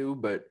RB2,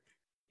 but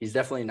he's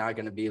definitely not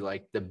going to be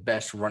like the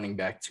best running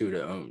back 2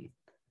 to own.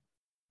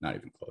 Not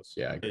even close.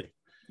 Yeah, I agree.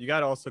 You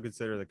got to also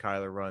consider the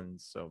Kyler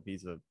runs, so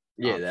he's a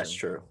option. That's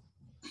true.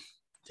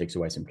 Takes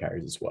away some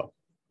carries as well.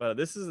 But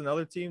this is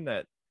another team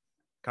that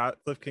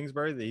Cliff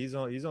Kingsbury, he's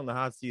on the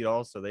hot seat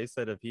also. They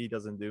said if he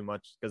doesn't do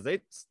much, because they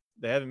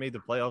haven't made the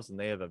playoffs and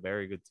they have a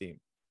very good team.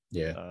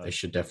 Yeah, they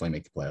should definitely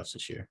make the playoffs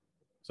this year.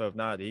 So if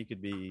not, he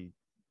could be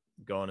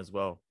gone as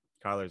well.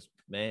 Kyler's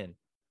man.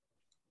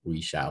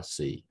 We shall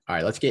see. All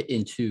right, let's get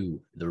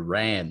into the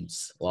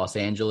Rams, Los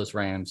Angeles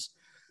Rams,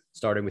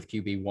 starting with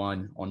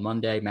QB1. On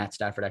Monday, Matt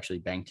Stafford actually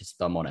banged his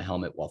thumb on a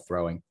helmet while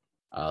throwing.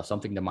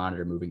 Something to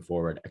monitor moving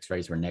forward.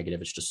 X-rays were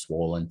negative. It's just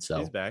swollen, so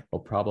he's back. He'll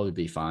probably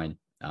be fine.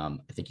 I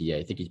think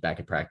he's back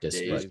at practice.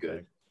 Yeah, he's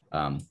good.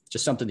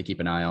 Just something to keep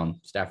an eye on.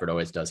 Stafford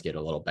always does get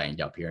a little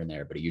banged up here and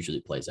there, but he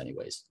usually plays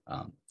anyways.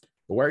 But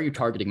where are you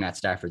targeting Matt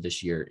Stafford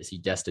this year? Is he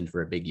destined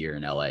for a big year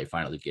in LA,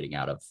 finally getting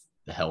out of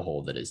the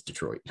hellhole that is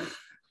Detroit?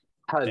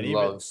 I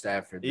love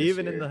Stafford.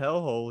 Even in the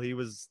hellhole, he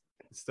was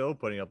still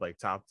putting up like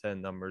top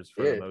 10 numbers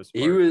for the most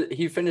part.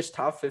 He finished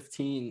top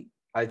 15.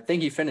 I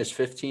think he finished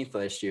 15th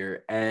last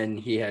year, and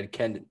he had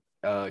Kenny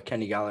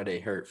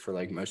Galladay hurt for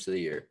like most of the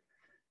year.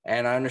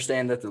 And I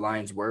understand that the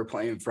Lions were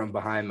playing from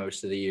behind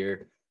most of the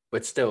year,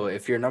 but still,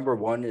 if your number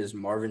 1 is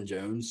Marvin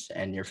Jones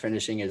and you're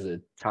finishing as a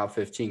top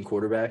 15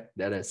 quarterback,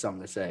 that has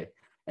something to say.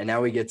 And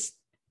now he gets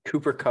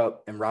Cooper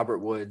Kupp and Robert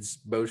Woods,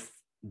 both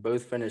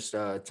finished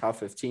top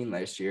 15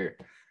 last year.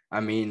 I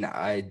mean,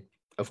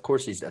 of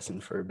course he's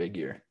destined for a big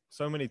year.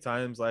 So many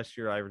times last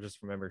year, I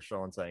just remember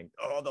Sean saying,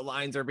 "Oh, the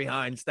Lions are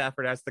behind.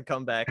 Stafford has to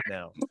come back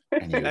now."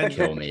 And he would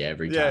kill me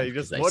every time. Yeah, he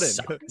just wouldn't.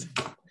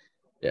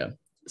 Yeah,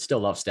 still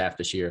love Staff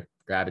this year.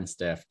 Grabbing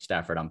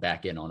Stafford, I'm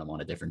back in on him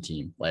on a different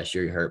team. Last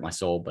year he hurt my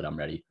soul, but I'm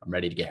ready. I'm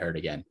ready to get hurt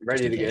again.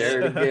 Ready to get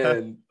hurt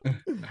again.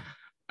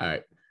 All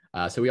right.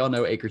 So we all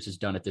know Akers is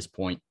done at this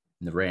point,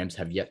 and the Rams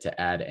have yet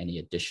to add any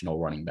additional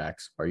running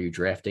backs. Are you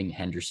drafting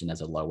Henderson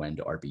as a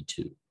low-end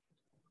RB2?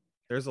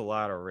 There's a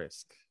lot of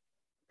risk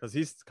because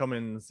he's coming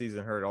in the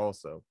season hurt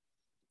also.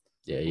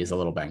 Yeah, he's a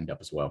little banged up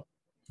as well.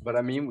 But,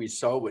 I mean, we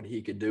saw what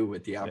he could do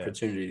with the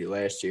opportunity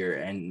last year,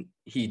 and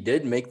he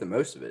did make the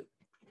most of it.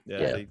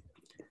 Yeah.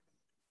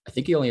 I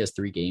think he only has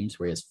 3 games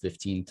where he has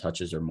 15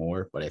 touches or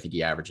more, but I think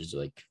he averages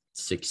like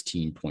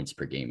 16 points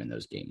per game in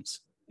those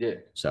games. Yeah.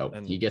 So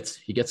he gets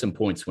some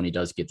points when he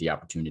does get the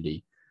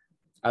opportunity.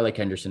 I like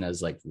Henderson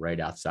as like right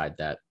outside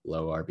that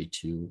low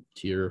RB2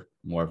 tier,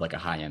 more of like a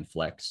high end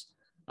flex.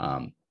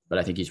 But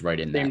I think he's right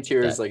in Same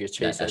tier as like a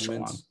Chase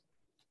echelon. Edmonds.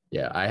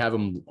 Yeah, I have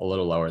him a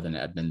little lower than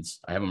Edmonds.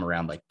 I have him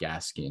around like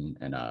Gaskin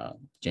and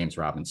James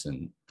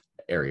Robinson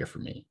area for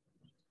me.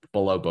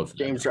 Below both of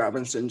them. James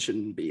Robinson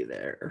shouldn't be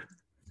there.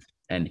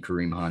 And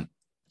Kareem Hunt,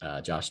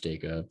 Josh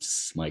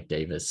Jacobs, Mike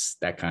Davis,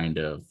 that kind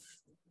of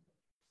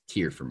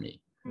tier for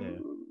me.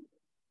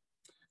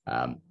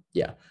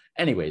 Yeah.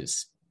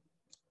 Anyways,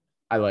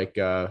 I like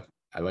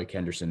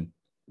Henderson,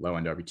 low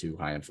end RB2,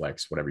 high end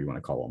flex, whatever you want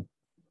to call him.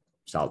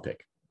 Solid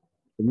pick.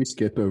 Can we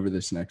skip over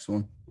this next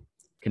one?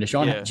 Can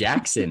Deshaun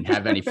Jackson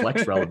have any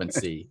flex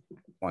relevancy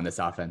on this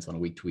offense on a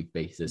week-to-week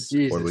basis?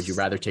 Jesus. Or would you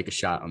rather take a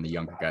shot on the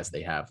younger guys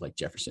they have, like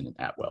Jefferson and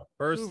Atwell?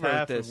 First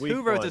half of week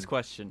Who wrote one. this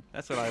question?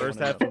 That's what I First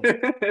want half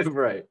to know.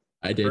 Right.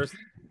 I did.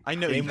 I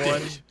know game you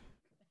one. did.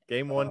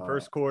 Game one,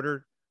 first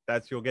quarter.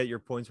 You'll get your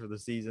points for the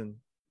season.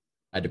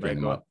 I had to bring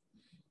him up.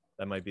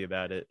 That might be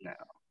about it. No.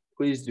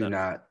 Please do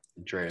not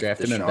draft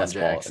him in Deshaun best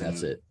Jackson. ball, and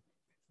that's it.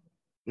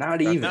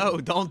 Not even. No,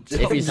 don't.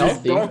 If he's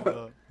Don't-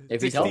 healthy,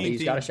 if he's 16 healthy,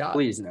 he's got a shot.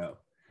 Please no.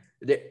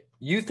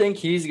 You think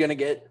he's going to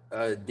get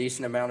a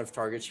decent amount of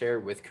target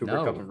share with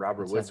Cooper Kupp and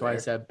Robert Woods? That's why I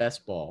said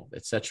best ball.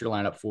 It sets your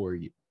lineup for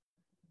you.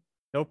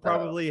 They'll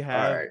probably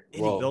have. All right.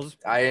 Well, they'll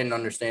just- I didn't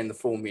understand the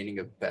full meaning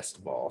of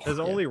best ball. His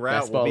only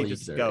route Best will ball be leagues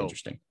just are go.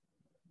 interesting.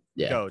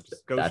 Yeah,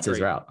 Just go that's his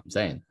straight. route. I'm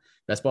saying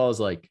best ball is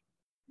like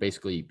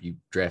basically you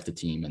draft a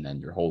team and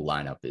then your whole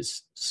lineup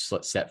is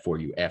set for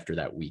you after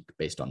that week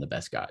based on the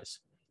best guys.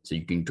 So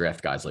you can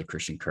draft guys like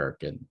Christian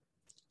Kirk and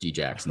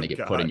D-Jax and they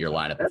get put in your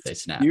lineup if they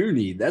snap.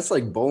 Beauty. That's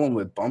like bowling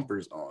with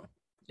bumpers on.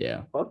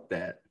 Yeah, Fuck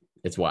that.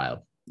 it's wild.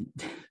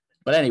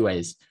 But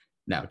anyways,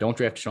 no, don't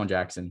draft Deshaun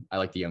Jackson. I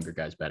like the younger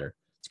guys better.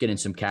 Let's get in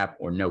some cap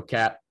or no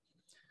cap.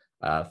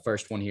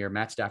 First one here,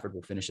 Matt Stafford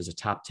will finish as a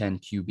top 10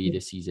 QB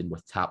this season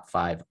with top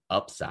 5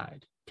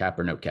 upside. Cap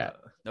or no cap?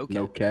 No cap.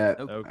 No cap.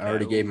 No I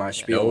already cap. gave my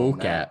spiel. No on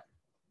that. cap.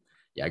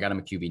 Yeah, I got him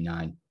a QB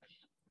 9.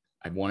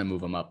 I want to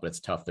move him up, but it's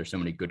tough. There's so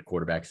many good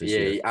quarterbacks this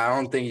year. Yeah, I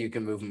don't think you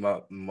can move him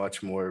up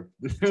much more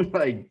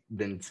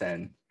than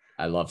 10.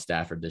 I love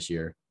Stafford this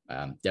year.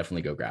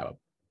 Definitely go grab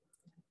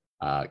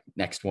him.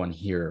 Next one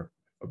here.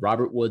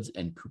 Robert Woods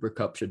and Cooper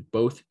Kupp should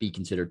both be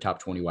considered top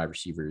 20 wide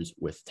receivers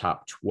with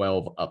top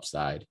 12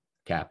 upside.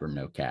 Cap or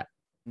no cap?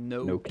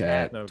 No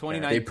cap. No cap.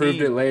 2019. They proved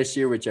it last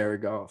year with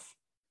Jared Goff.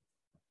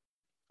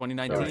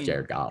 2019.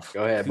 Jared Goff.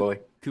 Go ahead, boy.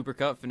 Cooper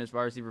Kupp finished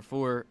wide receiver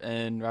 4,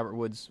 and Robert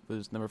Woods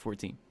was number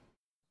 14.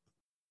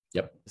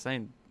 Yep.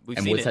 Saying we've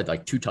And seen Woods it. had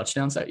like 2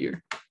 touchdowns that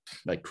year,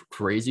 like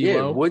crazy Yeah,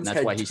 low. Woods and that's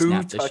had why he 2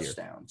 snapped this year,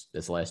 touchdowns.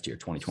 this last year,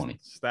 2020.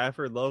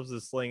 Stafford loves to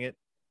sling it.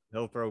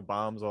 He'll throw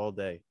bombs all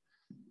day.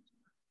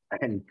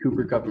 And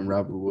Cooper Kupp and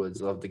Robert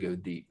Woods love to go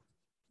deep.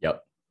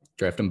 Yep.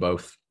 Draft them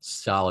both.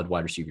 Solid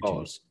wide receiver Oh.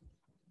 twos.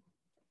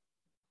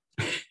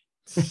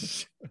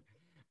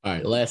 All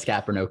right, last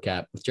cap or no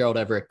cap. With Gerald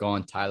Everett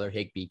gone, Tyler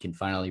Higbee can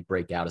finally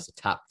break out as a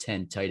top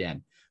 10 tight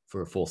end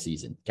for a full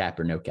season. Cap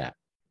or no cap?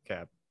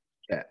 Cap.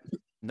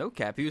 No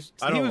cap. He was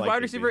I don't like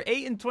wide Higbee. receiver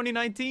 8 in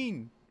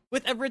 2019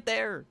 with Everett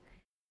there.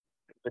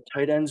 The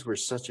tight ends were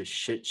such a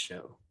shit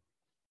show.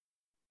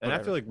 And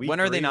I feel like When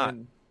are they not?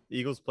 The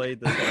Eagles played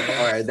the.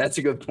 All right, that's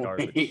a good point.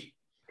 Garbage.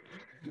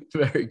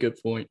 Very good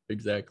point. That's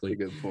Exactly. a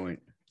good point.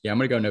 Yeah, I'm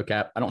going to go no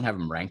cap. I don't have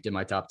him ranked in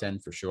my top 10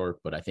 for sure,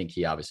 but I think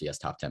he obviously has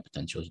top 10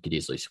 potential. He could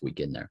easily squeak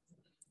in there.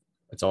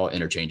 It's all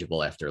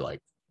interchangeable after like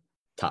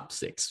top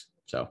 6.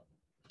 So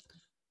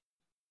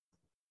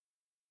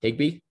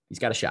Higbee, he's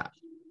got a shot.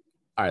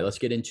 All right, let's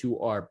get into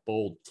our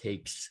bold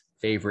takes,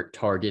 favorite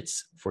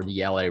targets for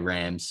the LA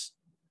Rams.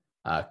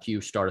 Q,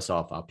 start us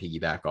off. I'll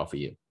piggyback off of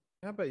you.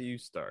 How about you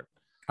start?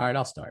 All right,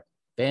 I'll start.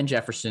 Van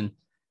Jefferson,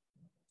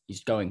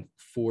 he's going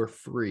for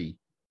free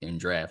in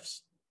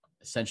drafts.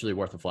 Essentially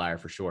worth a flyer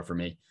for sure for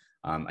me.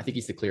 I think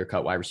he's the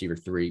clear-cut wide receiver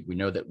 3. We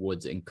know that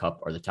Woods and Kupp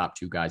are the top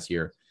 2 guys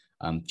here.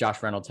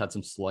 Josh Reynolds had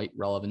some slight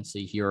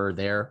relevancy here or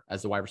there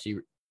as the wide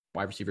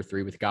receiver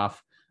 3 with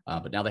Goff,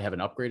 but now they have an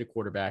upgraded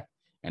quarterback.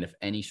 And if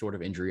any sort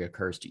of injury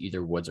occurs to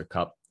either Woods or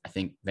Kupp, I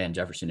think Van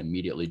Jefferson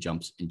immediately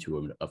jumps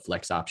into a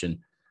flex option.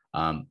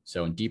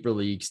 So in deeper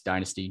leagues,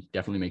 dynasty,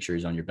 definitely make sure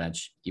he's on your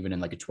bench. Even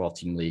in like a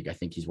 12-team league, I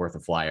think he's worth a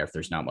flyer if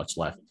there's not much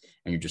left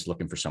and you're just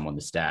looking for someone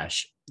to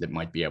stash that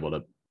might be able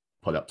to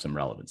put up some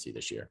relevancy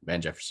this year.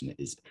 Van Jefferson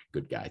is a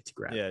good guy to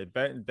grab. Yeah,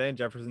 Van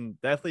Jefferson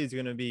definitely is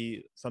going to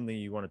be something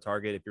you want to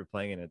target if you're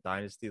playing in a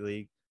dynasty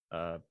league.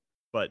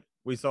 But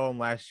we saw him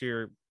last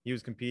year. He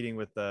was competing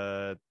with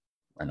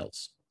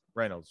Reynolds,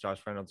 Josh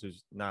Reynolds,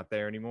 who's not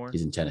there anymore.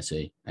 he's in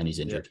Tennessee and he's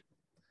injured.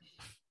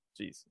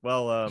 Jeez.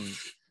 Well,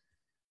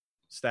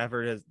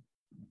 Stafford has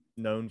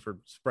known for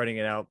spreading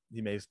it out.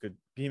 He makes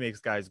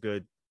guys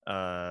good.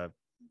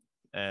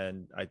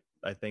 And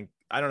I think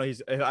I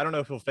don't know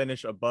if he'll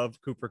finish above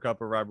Cooper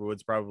Kupp or Robert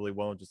Woods. Probably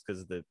won't, just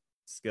because of the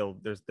skill.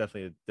 There's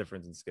definitely a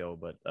difference in skill.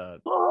 But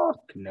Fuck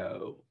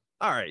no.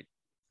 all right,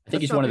 I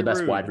think he's one of the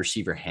best wide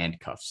receiver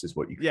handcuffs, is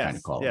what you kind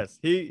of call him. Yes,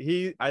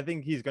 he. I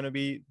think he's going to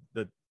be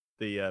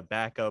the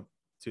backup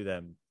to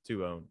them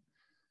to own.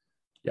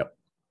 Yep,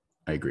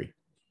 I agree.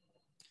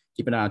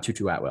 Keep an eye on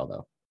Tutu Atwell,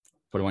 though.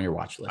 Put him on your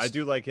watch list. I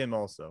do like him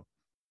also.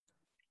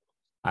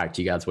 All right,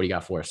 T-Gods, what do you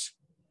got for us?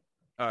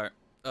 All right.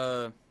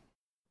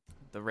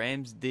 The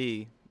Rams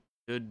D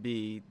should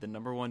be the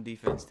number one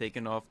defense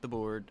taken off the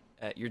board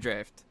at your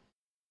draft.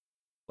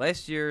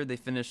 Last year, they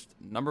finished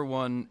number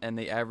one, and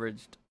they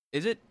averaged.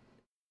 Is it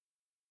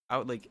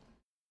out like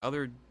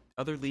other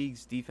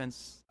leagues'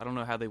 defense? I don't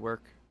know how they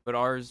work, but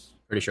ours.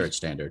 Pretty sure it's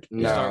standard.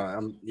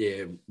 No,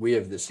 we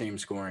have the same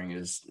scoring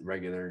as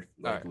regular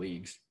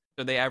leagues.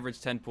 So they average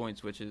 10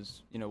 points, which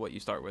is what you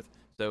start with.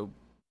 So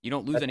you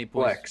don't lose any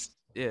points. Flex.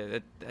 Yeah,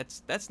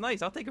 that's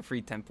nice. I'll take a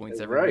free 10 points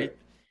every right.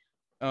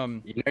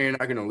 week. You're not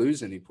going to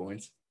lose any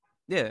points.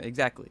 Yeah,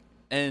 exactly.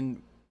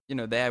 And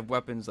they have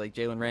weapons like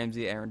Jalen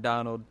Ramsey, Aaron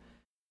Donald,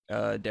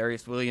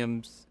 Darius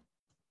Williams,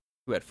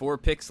 who had 4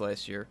 picks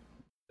last year.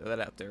 Throw that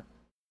out there.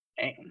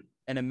 Damn.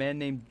 And a man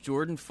named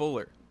Jordan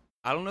Fuller.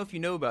 I don't know if you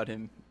know about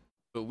him,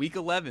 but week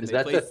 11 is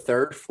that the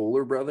third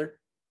Fuller brother?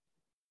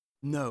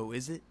 No,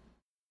 is it?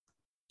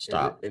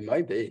 Stop. It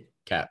might be.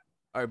 Cap.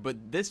 All right,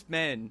 but this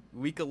man,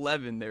 week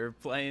 11, they were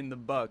playing the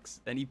Bucks,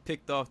 and he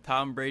picked off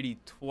Tom Brady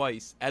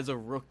twice as a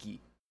rookie.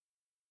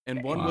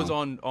 And one was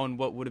on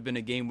what would have been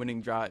a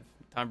game-winning drive.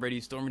 Tom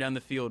Brady storming down the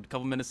field, a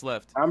couple minutes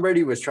left. Tom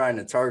Brady was trying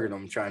to target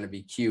him, trying to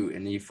be cute,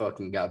 and he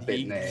fucking got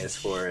bit in the ass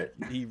for it.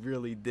 He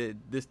really did.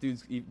 This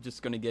dude's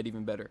just going to get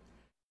even better.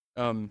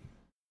 Yeah,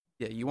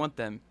 you want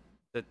them.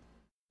 That's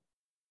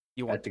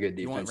a good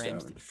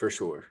defense, for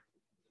sure.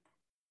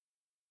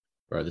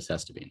 Bro, this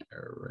has to be an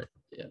error, right?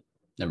 Yeah,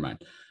 never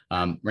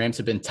mind. Rams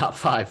have been top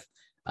 5,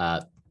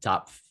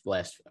 top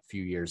last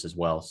few years as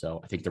well.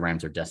 So I think the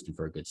Rams are destined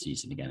for a good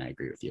season again. I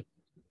agree with you.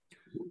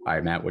 All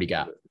right, Matt, what do you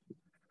got?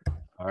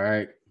 All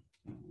right.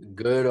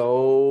 Good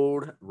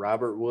old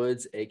Robert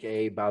Woods,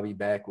 a.k.a. Bobby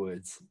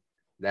Backwoods.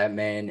 That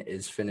man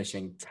is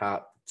finishing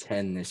top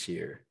 10 this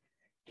year.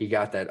 He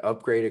got that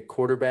upgraded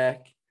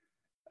quarterback.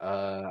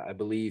 I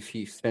believe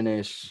he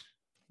finished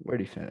 – where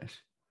did he finish?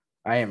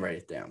 I didn't write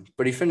it down.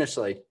 But he finished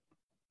like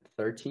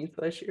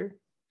 13th last year,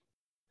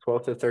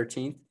 12th or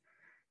 13th.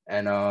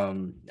 And,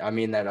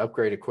 that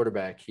upgraded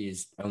quarterback,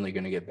 he's only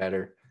going to get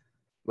better.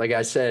 Like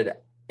I said,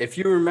 if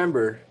you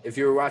remember, if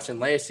you were watching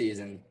last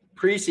season,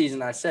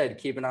 preseason, I said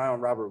keep an eye on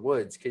Robert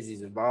Woods because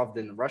he's involved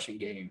in the rushing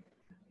game.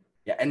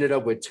 Yeah, ended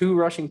up with 2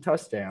 rushing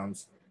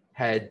touchdowns,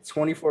 had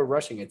 24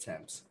 rushing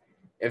attempts.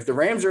 If the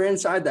Rams are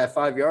inside that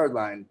 5-yard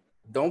line,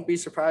 don't be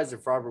surprised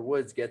if Robert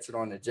Woods gets it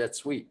on a jet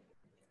sweep.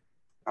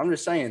 I'm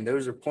just saying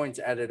those are points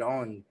added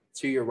on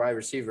to your wide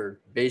receiver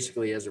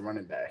basically as a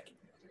running back.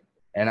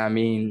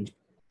 And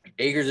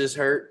Akers is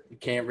hurt. You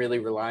can't really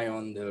rely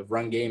on the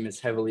run game as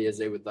heavily as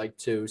they would like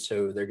to,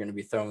 so they're going to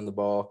be throwing the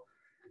ball.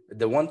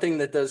 The one thing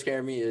that does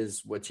scare me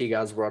is what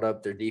T-Guys brought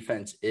up. Their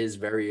defense is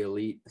very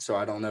elite, so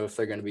I don't know if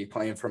they're going to be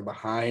playing from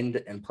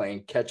behind and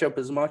playing catch-up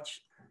as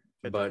much,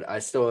 but I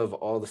still have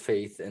all the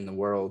faith in the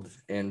world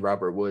in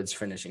Robert Woods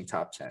finishing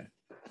top 10.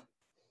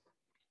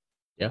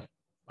 Yeah,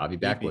 Bobby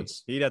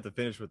Backwoods. He'd have to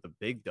finish with the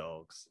big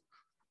dogs.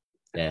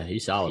 Yeah,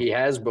 he's solid. He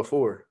has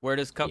before. Where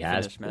does Cup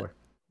finish, man?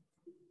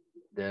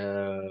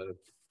 The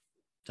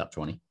top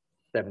 20.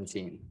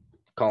 17.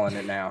 Calling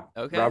it now.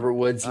 Okay. Robert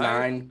Woods, all 9.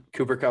 Right.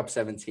 Cooper Kupp,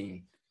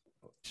 17.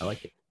 I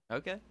like it.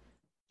 Okay.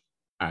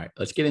 All right,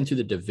 let's get into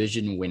the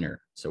division winner.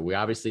 So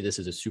this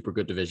is a super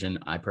good division.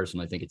 I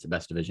personally think it's the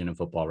best division in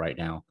football right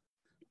now.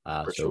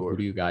 Who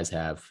do you guys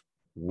have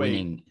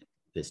winning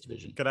this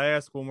division? Could I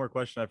ask one more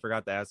question? I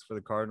forgot to ask for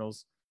the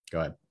Cardinals.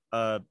 Go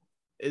ahead.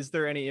 Is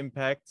there any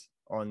impact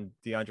on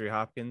DeAndre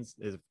Hopkins,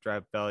 his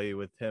draft value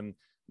with him?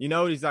 He's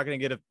not going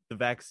to get the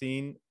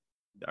vaccine.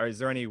 Or is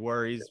there any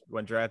worries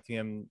when drafting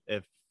him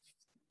if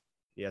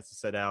he has to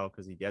sit out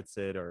because he gets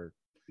it or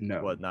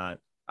whatnot?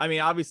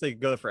 Obviously it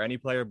could go for any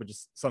player, but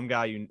just some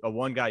guy,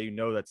 one guy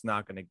that's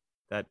not going to,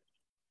 that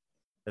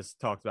has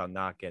talked about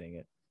not getting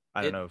it.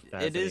 I don't know if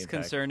that has it is impact.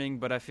 Concerning,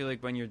 but I feel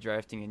like when you're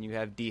drafting and you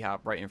have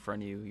D-Hop right in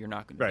front of you, you're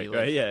not going to be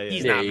like, yeah.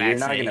 He's not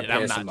vaccinated.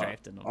 I'm not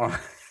drafting him.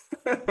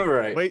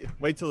 Right.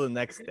 Wait till the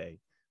next day.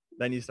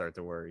 Then you start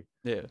to worry.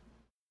 Yeah.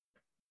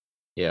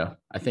 Yeah,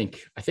 I think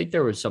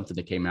there was something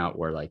that came out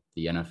where like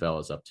the NFL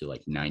is up to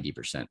like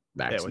 90%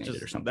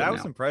 vaccinated or something. That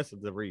was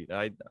impressive to read.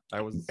 I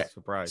was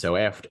surprised. So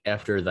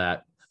after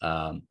that,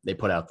 they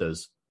put out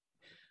those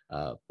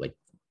like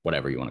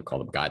whatever you want to call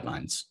them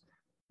guidelines.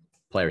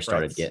 Players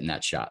started getting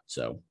that shot,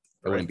 so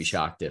I wouldn't be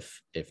shocked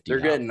if they're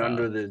getting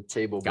under the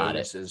table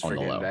bonuses for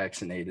getting low.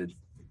 vaccinated.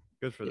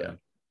 Good for them.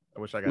 I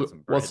wish I got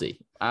some. We'll see.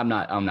 I'm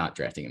not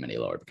drafting him any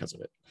lower because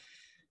of it.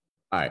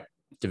 All right,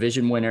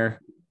 division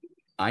winner.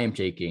 I am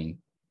taking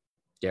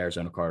the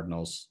Arizona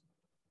Cardinals,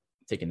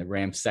 taking the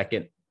Rams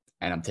second,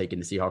 and I'm taking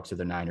the Seahawks or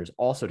the Niners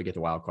also to get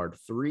the wild card.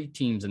 3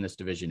 teams in this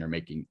division are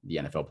making the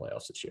NFL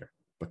playoffs this year.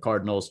 The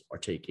Cardinals are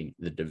taking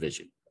the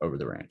division over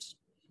the Rams.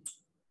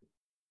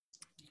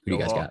 Who do you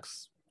guys got?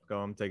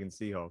 I'm taking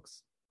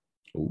Seahawks.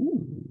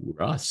 Ooh,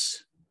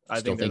 Russ. I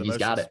Still think they're think the he's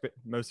got it.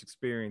 most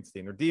experienced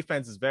team. Their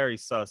defense is very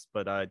sus,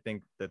 but I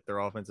think that their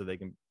offensive, they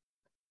can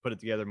put it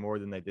together more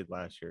than they did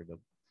last year.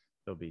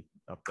 They'll be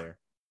up there.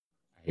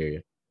 I hear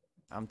you.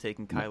 I'm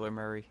taking Kyler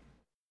Murray.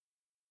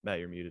 Matt,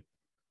 you're muted.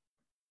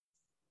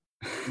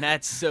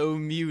 Matt's so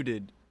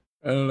muted.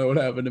 I don't know what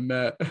happened to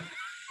Matt.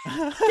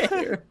 Can't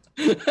hear.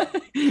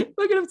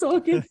 Look at him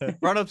talking.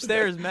 Run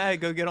upstairs,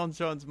 Matt. Go get on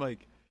Sean's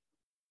mic.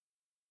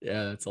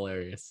 Yeah, that's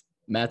hilarious.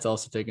 Matt's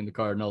also taking the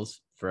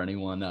Cardinals for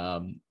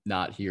anyone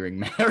not hearing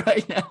Matt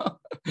right now.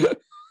 Yeah,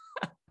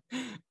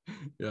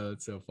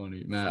 that's so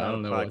funny. Matt, I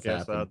don't know what's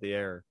happened. Out the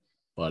air.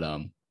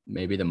 But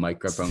maybe the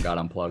microphone got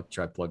unplugged.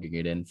 Try plugging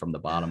it in from the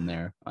bottom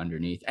there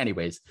underneath.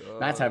 Anyways,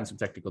 Matt's having some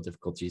technical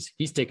difficulties.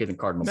 He's taking the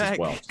Cardinals Matt, as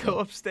well. go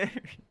upstairs.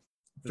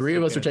 Three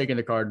of us are taking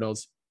the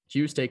Cardinals.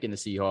 Q's taking the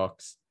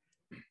Seahawks.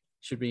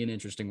 Should be an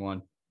interesting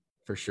one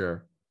for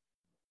sure.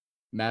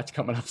 Matt's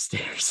coming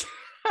upstairs.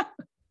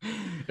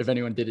 If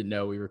anyone didn't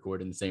know, we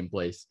record in the same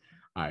place.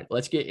 All right,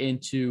 let's get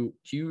into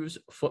Q's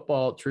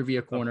football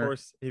trivia corner. Of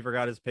course, he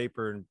forgot his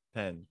paper and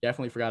pen.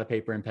 Definitely forgot a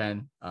paper and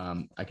pen.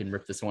 I can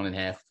rip this one in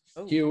half.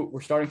 Oh. Q, we're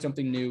starting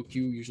something new.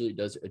 Q usually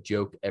does a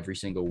joke every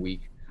single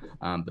week,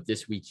 but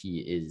this week he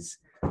is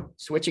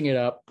switching it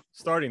up.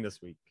 Starting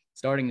this week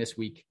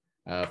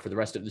For the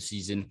rest of the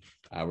season.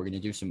 We're going to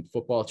do some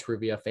football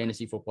trivia,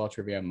 fantasy football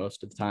trivia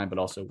most of the time, but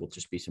also will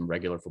just be some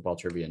regular football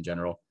trivia in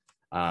general.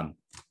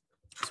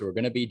 So we're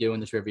going to be doing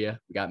the trivia.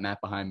 We got Matt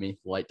behind me.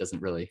 The light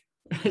doesn't really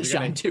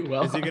shine too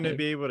well. Is he going to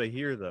be able to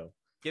hear, though?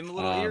 Give him a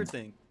little ear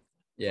thing.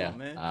 Yeah. Oh,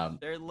 man.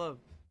 They're in love.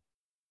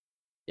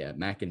 Yeah,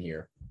 Matt can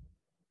hear.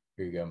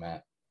 Here you go,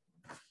 Matt.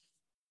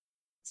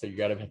 So you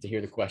got to have to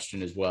hear the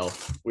question as well.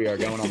 We are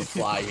going on the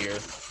fly here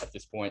at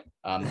this point.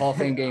 The Hall of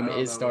Fame game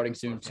is starting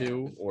soon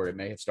too, or it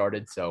may have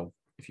started. So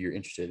if you're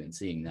interested in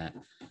seeing that,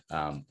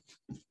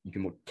 you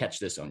can catch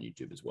this on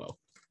YouTube as well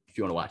if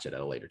you want to watch it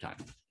at a later time.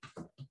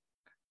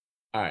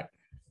 All right,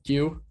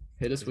 Q,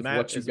 hit us with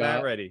what you got.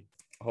 Matt ready?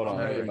 Hold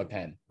on, I get my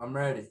pen. I'm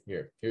ready.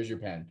 Here's your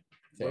pen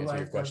to answer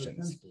your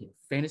questions.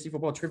 Fantasy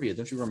football trivia.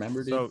 Don't you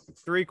remember, dude? So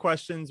 3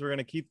 questions. We're going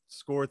to keep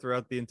score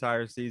throughout the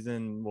entire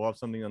season. We'll have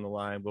something on the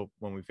line.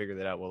 When we figure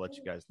that out, we'll let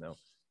you guys know.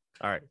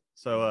 All right.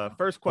 So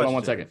first question.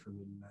 Hold on 1 second.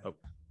 Oh,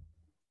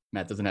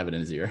 Matt doesn't have it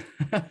in his ear.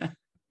 Why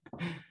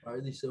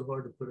are they so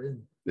hard to put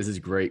in? This is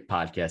great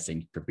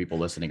podcasting for people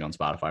listening on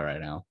Spotify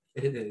right now.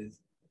 It is.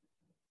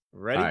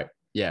 Ready? All right.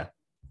 Yeah.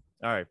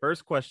 All right.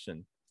 First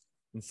question.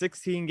 In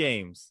 16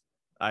 games,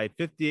 I had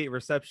 58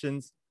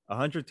 receptions,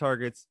 100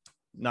 targets,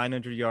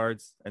 900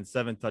 yards, and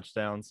 7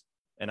 touchdowns,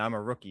 and I'm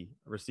a rookie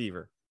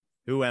receiver.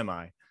 Who am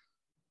I?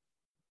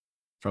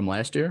 From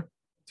last year?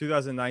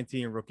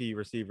 2019 rookie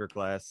receiver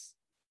class.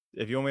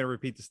 If you want me to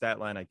repeat the stat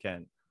line, I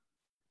can.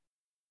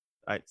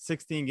 All right,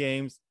 16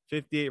 games,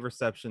 58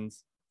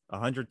 receptions,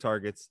 100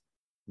 targets,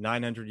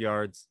 900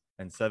 yards,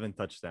 and 7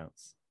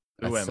 touchdowns.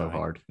 Who That's am so I?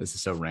 hard. This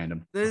is so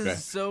random. This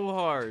is so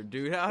hard,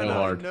 dude. How So do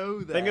hard. I know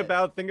that?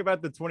 Think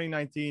about the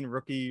 2019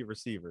 rookie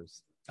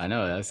receivers. I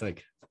know. That's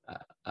like,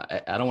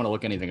 I don't want to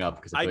look anything up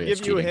because I can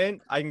give you a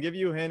hint. I can give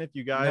you a hint if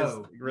you guys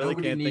really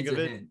can't think of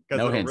it.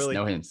 No hints.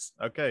 No hints.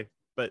 Okay,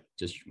 but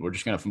we're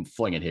just gonna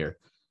fling it here.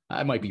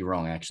 I might be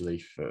wrong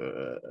actually.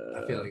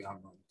 I feel like I'm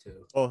wrong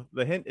too. Well,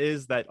 the hint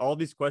is that all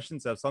these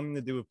questions have something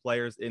to do with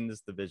players in this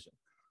division.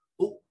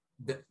 Oh,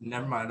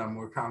 never mind. I'm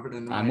more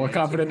confident. I'm more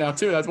confident now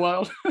too. That's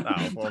wild.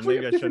 Oh, well,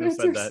 maybe I shouldn't have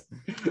said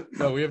that.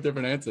 No, we have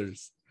different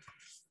answers.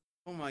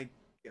 Oh my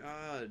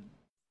god.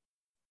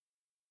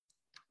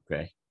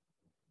 Okay.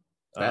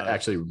 That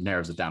actually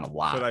narrows it down a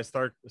lot. Should I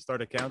start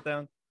a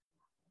countdown?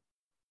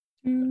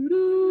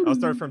 I'll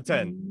start from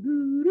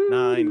 10.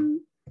 9,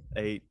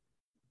 8,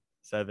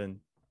 7,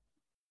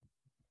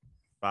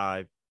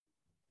 5,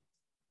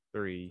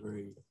 3,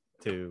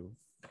 2,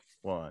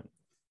 1.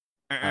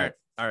 All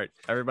right.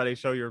 Everybody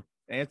show your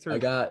answers. I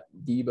got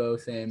Debo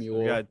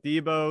Samuel. We got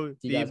Debo,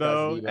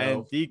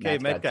 and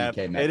DK Metcalf.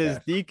 It is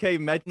DK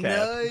Metcalf.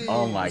 Nice.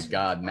 Oh my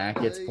God.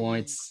 Matt gets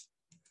points.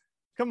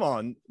 Come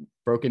on.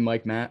 Broken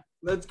Mike Matt.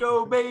 Let's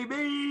go,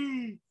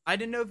 baby. I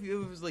didn't know if it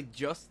was like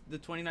just the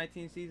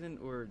 2019 season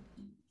or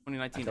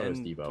 2019 I thought it was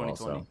and Debo 2020.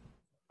 also.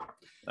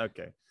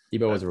 Okay.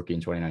 Debo was a rookie in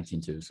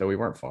 2019 too, so we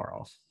weren't far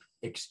off.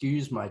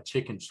 Excuse my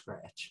chicken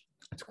scratch.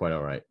 That's quite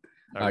all right.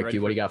 All right, right,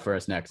 Q, what do you got for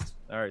us next?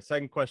 All right,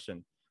 second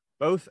question.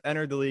 Both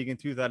entered the league in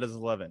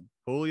 2011.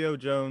 Julio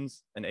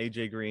Jones and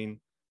AJ Green.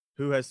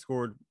 Who has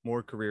scored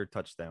more career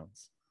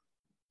touchdowns?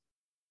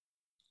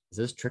 Is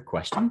this a trick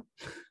question?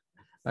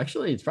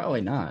 Actually, it's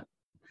probably not.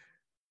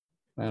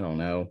 I don't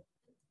know.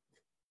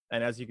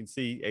 And as you can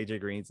see, AJ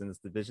Green's in this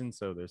division,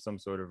 so there's some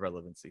sort of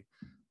relevancy.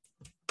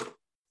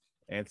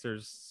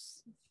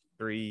 Answers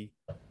 3,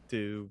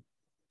 2,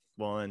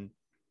 1.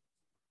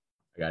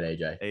 I got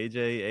AJ.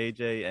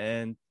 AJ,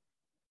 and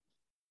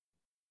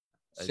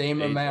Same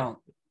AJ. amount.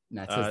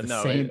 That says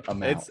the same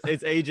amount.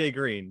 It's AJ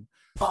Green.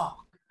 Fuck.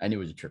 I knew it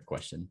was a trick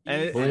question.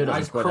 And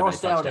I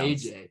crossed out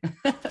AJ.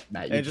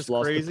 Matt, you And just just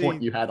lost crazy- the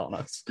point you had on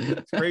us.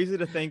 It's crazy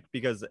to think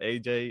because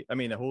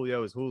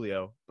Julio is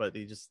Julio, but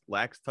he just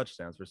lacks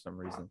touchdowns for some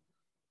reason.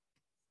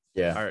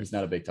 Yeah, All right. he's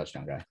not a big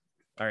touchdown guy.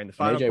 All right. And the And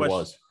final AJ question.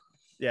 was.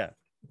 Yeah.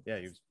 He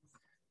was.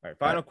 All right.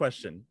 Final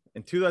question.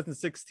 In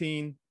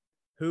 2016,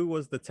 who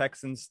was the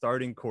Texans'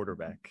 starting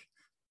quarterback?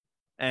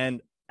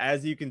 And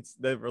as you can,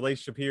 the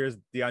relationship here is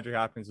DeAndre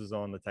Hopkins was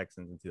on the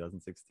Texans in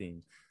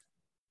 2016.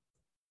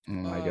 Oh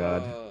my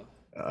God.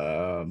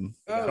 Sean?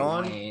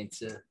 My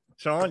answer.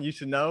 Sean, you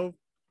should know.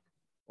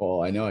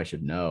 Well, I know I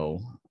should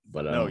know,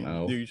 but I don't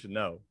know. You should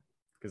know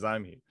because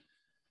I'm here.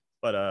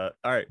 But all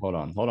right. Hold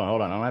on. I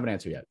don't have an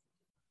answer yet.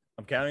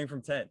 I'm counting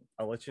from 10.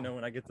 I'll let you know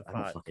when I get to I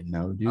don't 5. fucking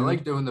know, dude. I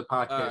like doing the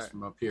podcast All right.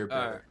 from up here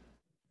better.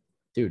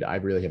 Dude, I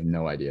really have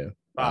no idea.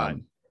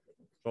 5,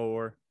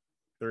 4,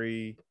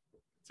 3,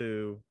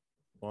 2,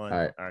 1. All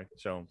right.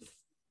 Show him.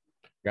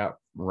 Got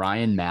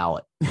Ryan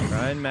Mallett.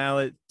 Ryan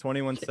Mallett,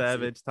 21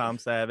 Savage, Tom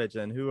Savage,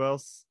 and who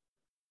else?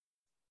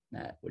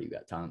 Matt, what do you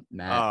got, Tom?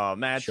 Matt. Oh,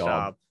 Matt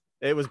Schaub.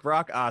 It was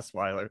Brock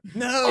Osweiler.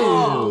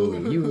 Oh,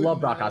 you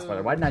love Brock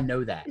Osweiler. Why didn't I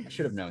know that? I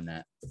should have known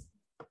that.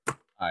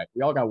 All right,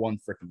 we all got one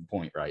freaking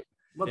point, right?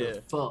 What Yeah.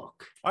 the fuck?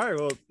 All right,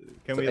 well,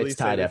 can we at It's least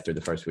tied say after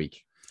the first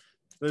week.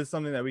 this is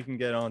something that we can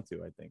get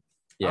onto, I think.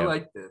 Yeah, I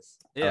like this.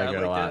 Yeah, like I it a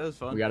like lot. that. That was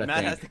fun. We gotta Matt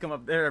think. has to come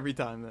up there every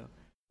time though.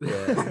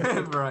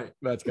 Yeah. Right.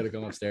 Matt's gonna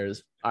come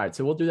upstairs. All right,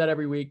 so we'll do that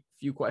every week.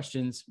 Few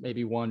questions,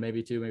 maybe 1,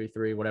 maybe 2, maybe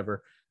 3,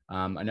 whatever.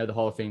 I know the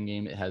Hall of Fame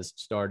game has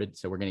started,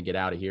 so we're gonna get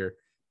out of here.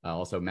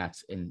 Also,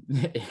 Matt's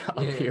up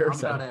here. I'm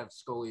So. about to have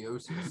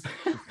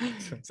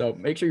scoliosis. So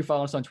make sure you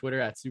follow us on Twitter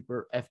at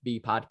Super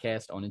FB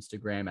Podcast, on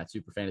Instagram at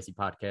Super Fantasy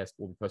Podcast.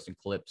 We'll be posting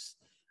clips,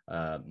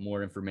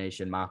 more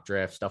information, mock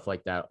draft, stuff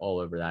like that, all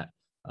over that.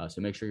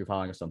 So make sure you're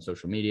following us on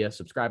social media.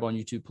 Subscribe on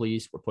YouTube,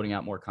 please. We're putting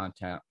out more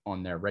content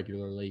on there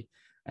regularly.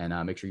 And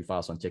make sure you follow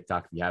us on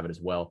TikTok if you have it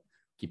as well.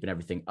 Keeping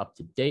everything up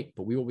to date.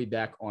 But we will be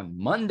back on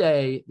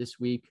Monday this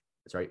week.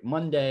 That's right,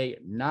 Monday,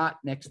 not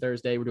next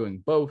Thursday. We're doing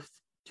both.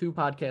 2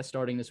 podcasts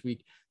starting this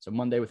week. So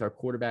Monday with our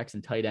quarterbacks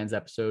and tight ends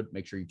episode.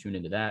 Make sure you tune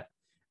into that.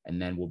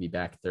 And then we'll be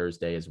back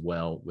Thursday as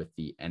well with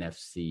the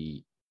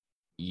NFC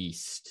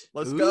East.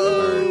 Let's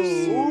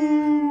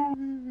go.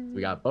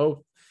 We got both.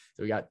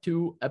 So we got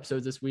 2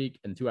 episodes this week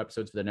and 2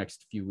 episodes for the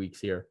next few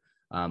weeks here,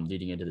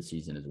 leading into the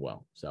season as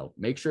well. So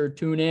make sure to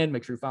tune in.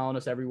 Make sure you're following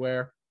us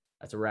everywhere.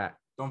 That's a wrap.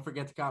 Don't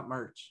forget to cop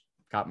merch.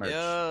 Cop merch.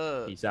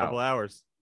 Yeah. Peace out. Couple hours.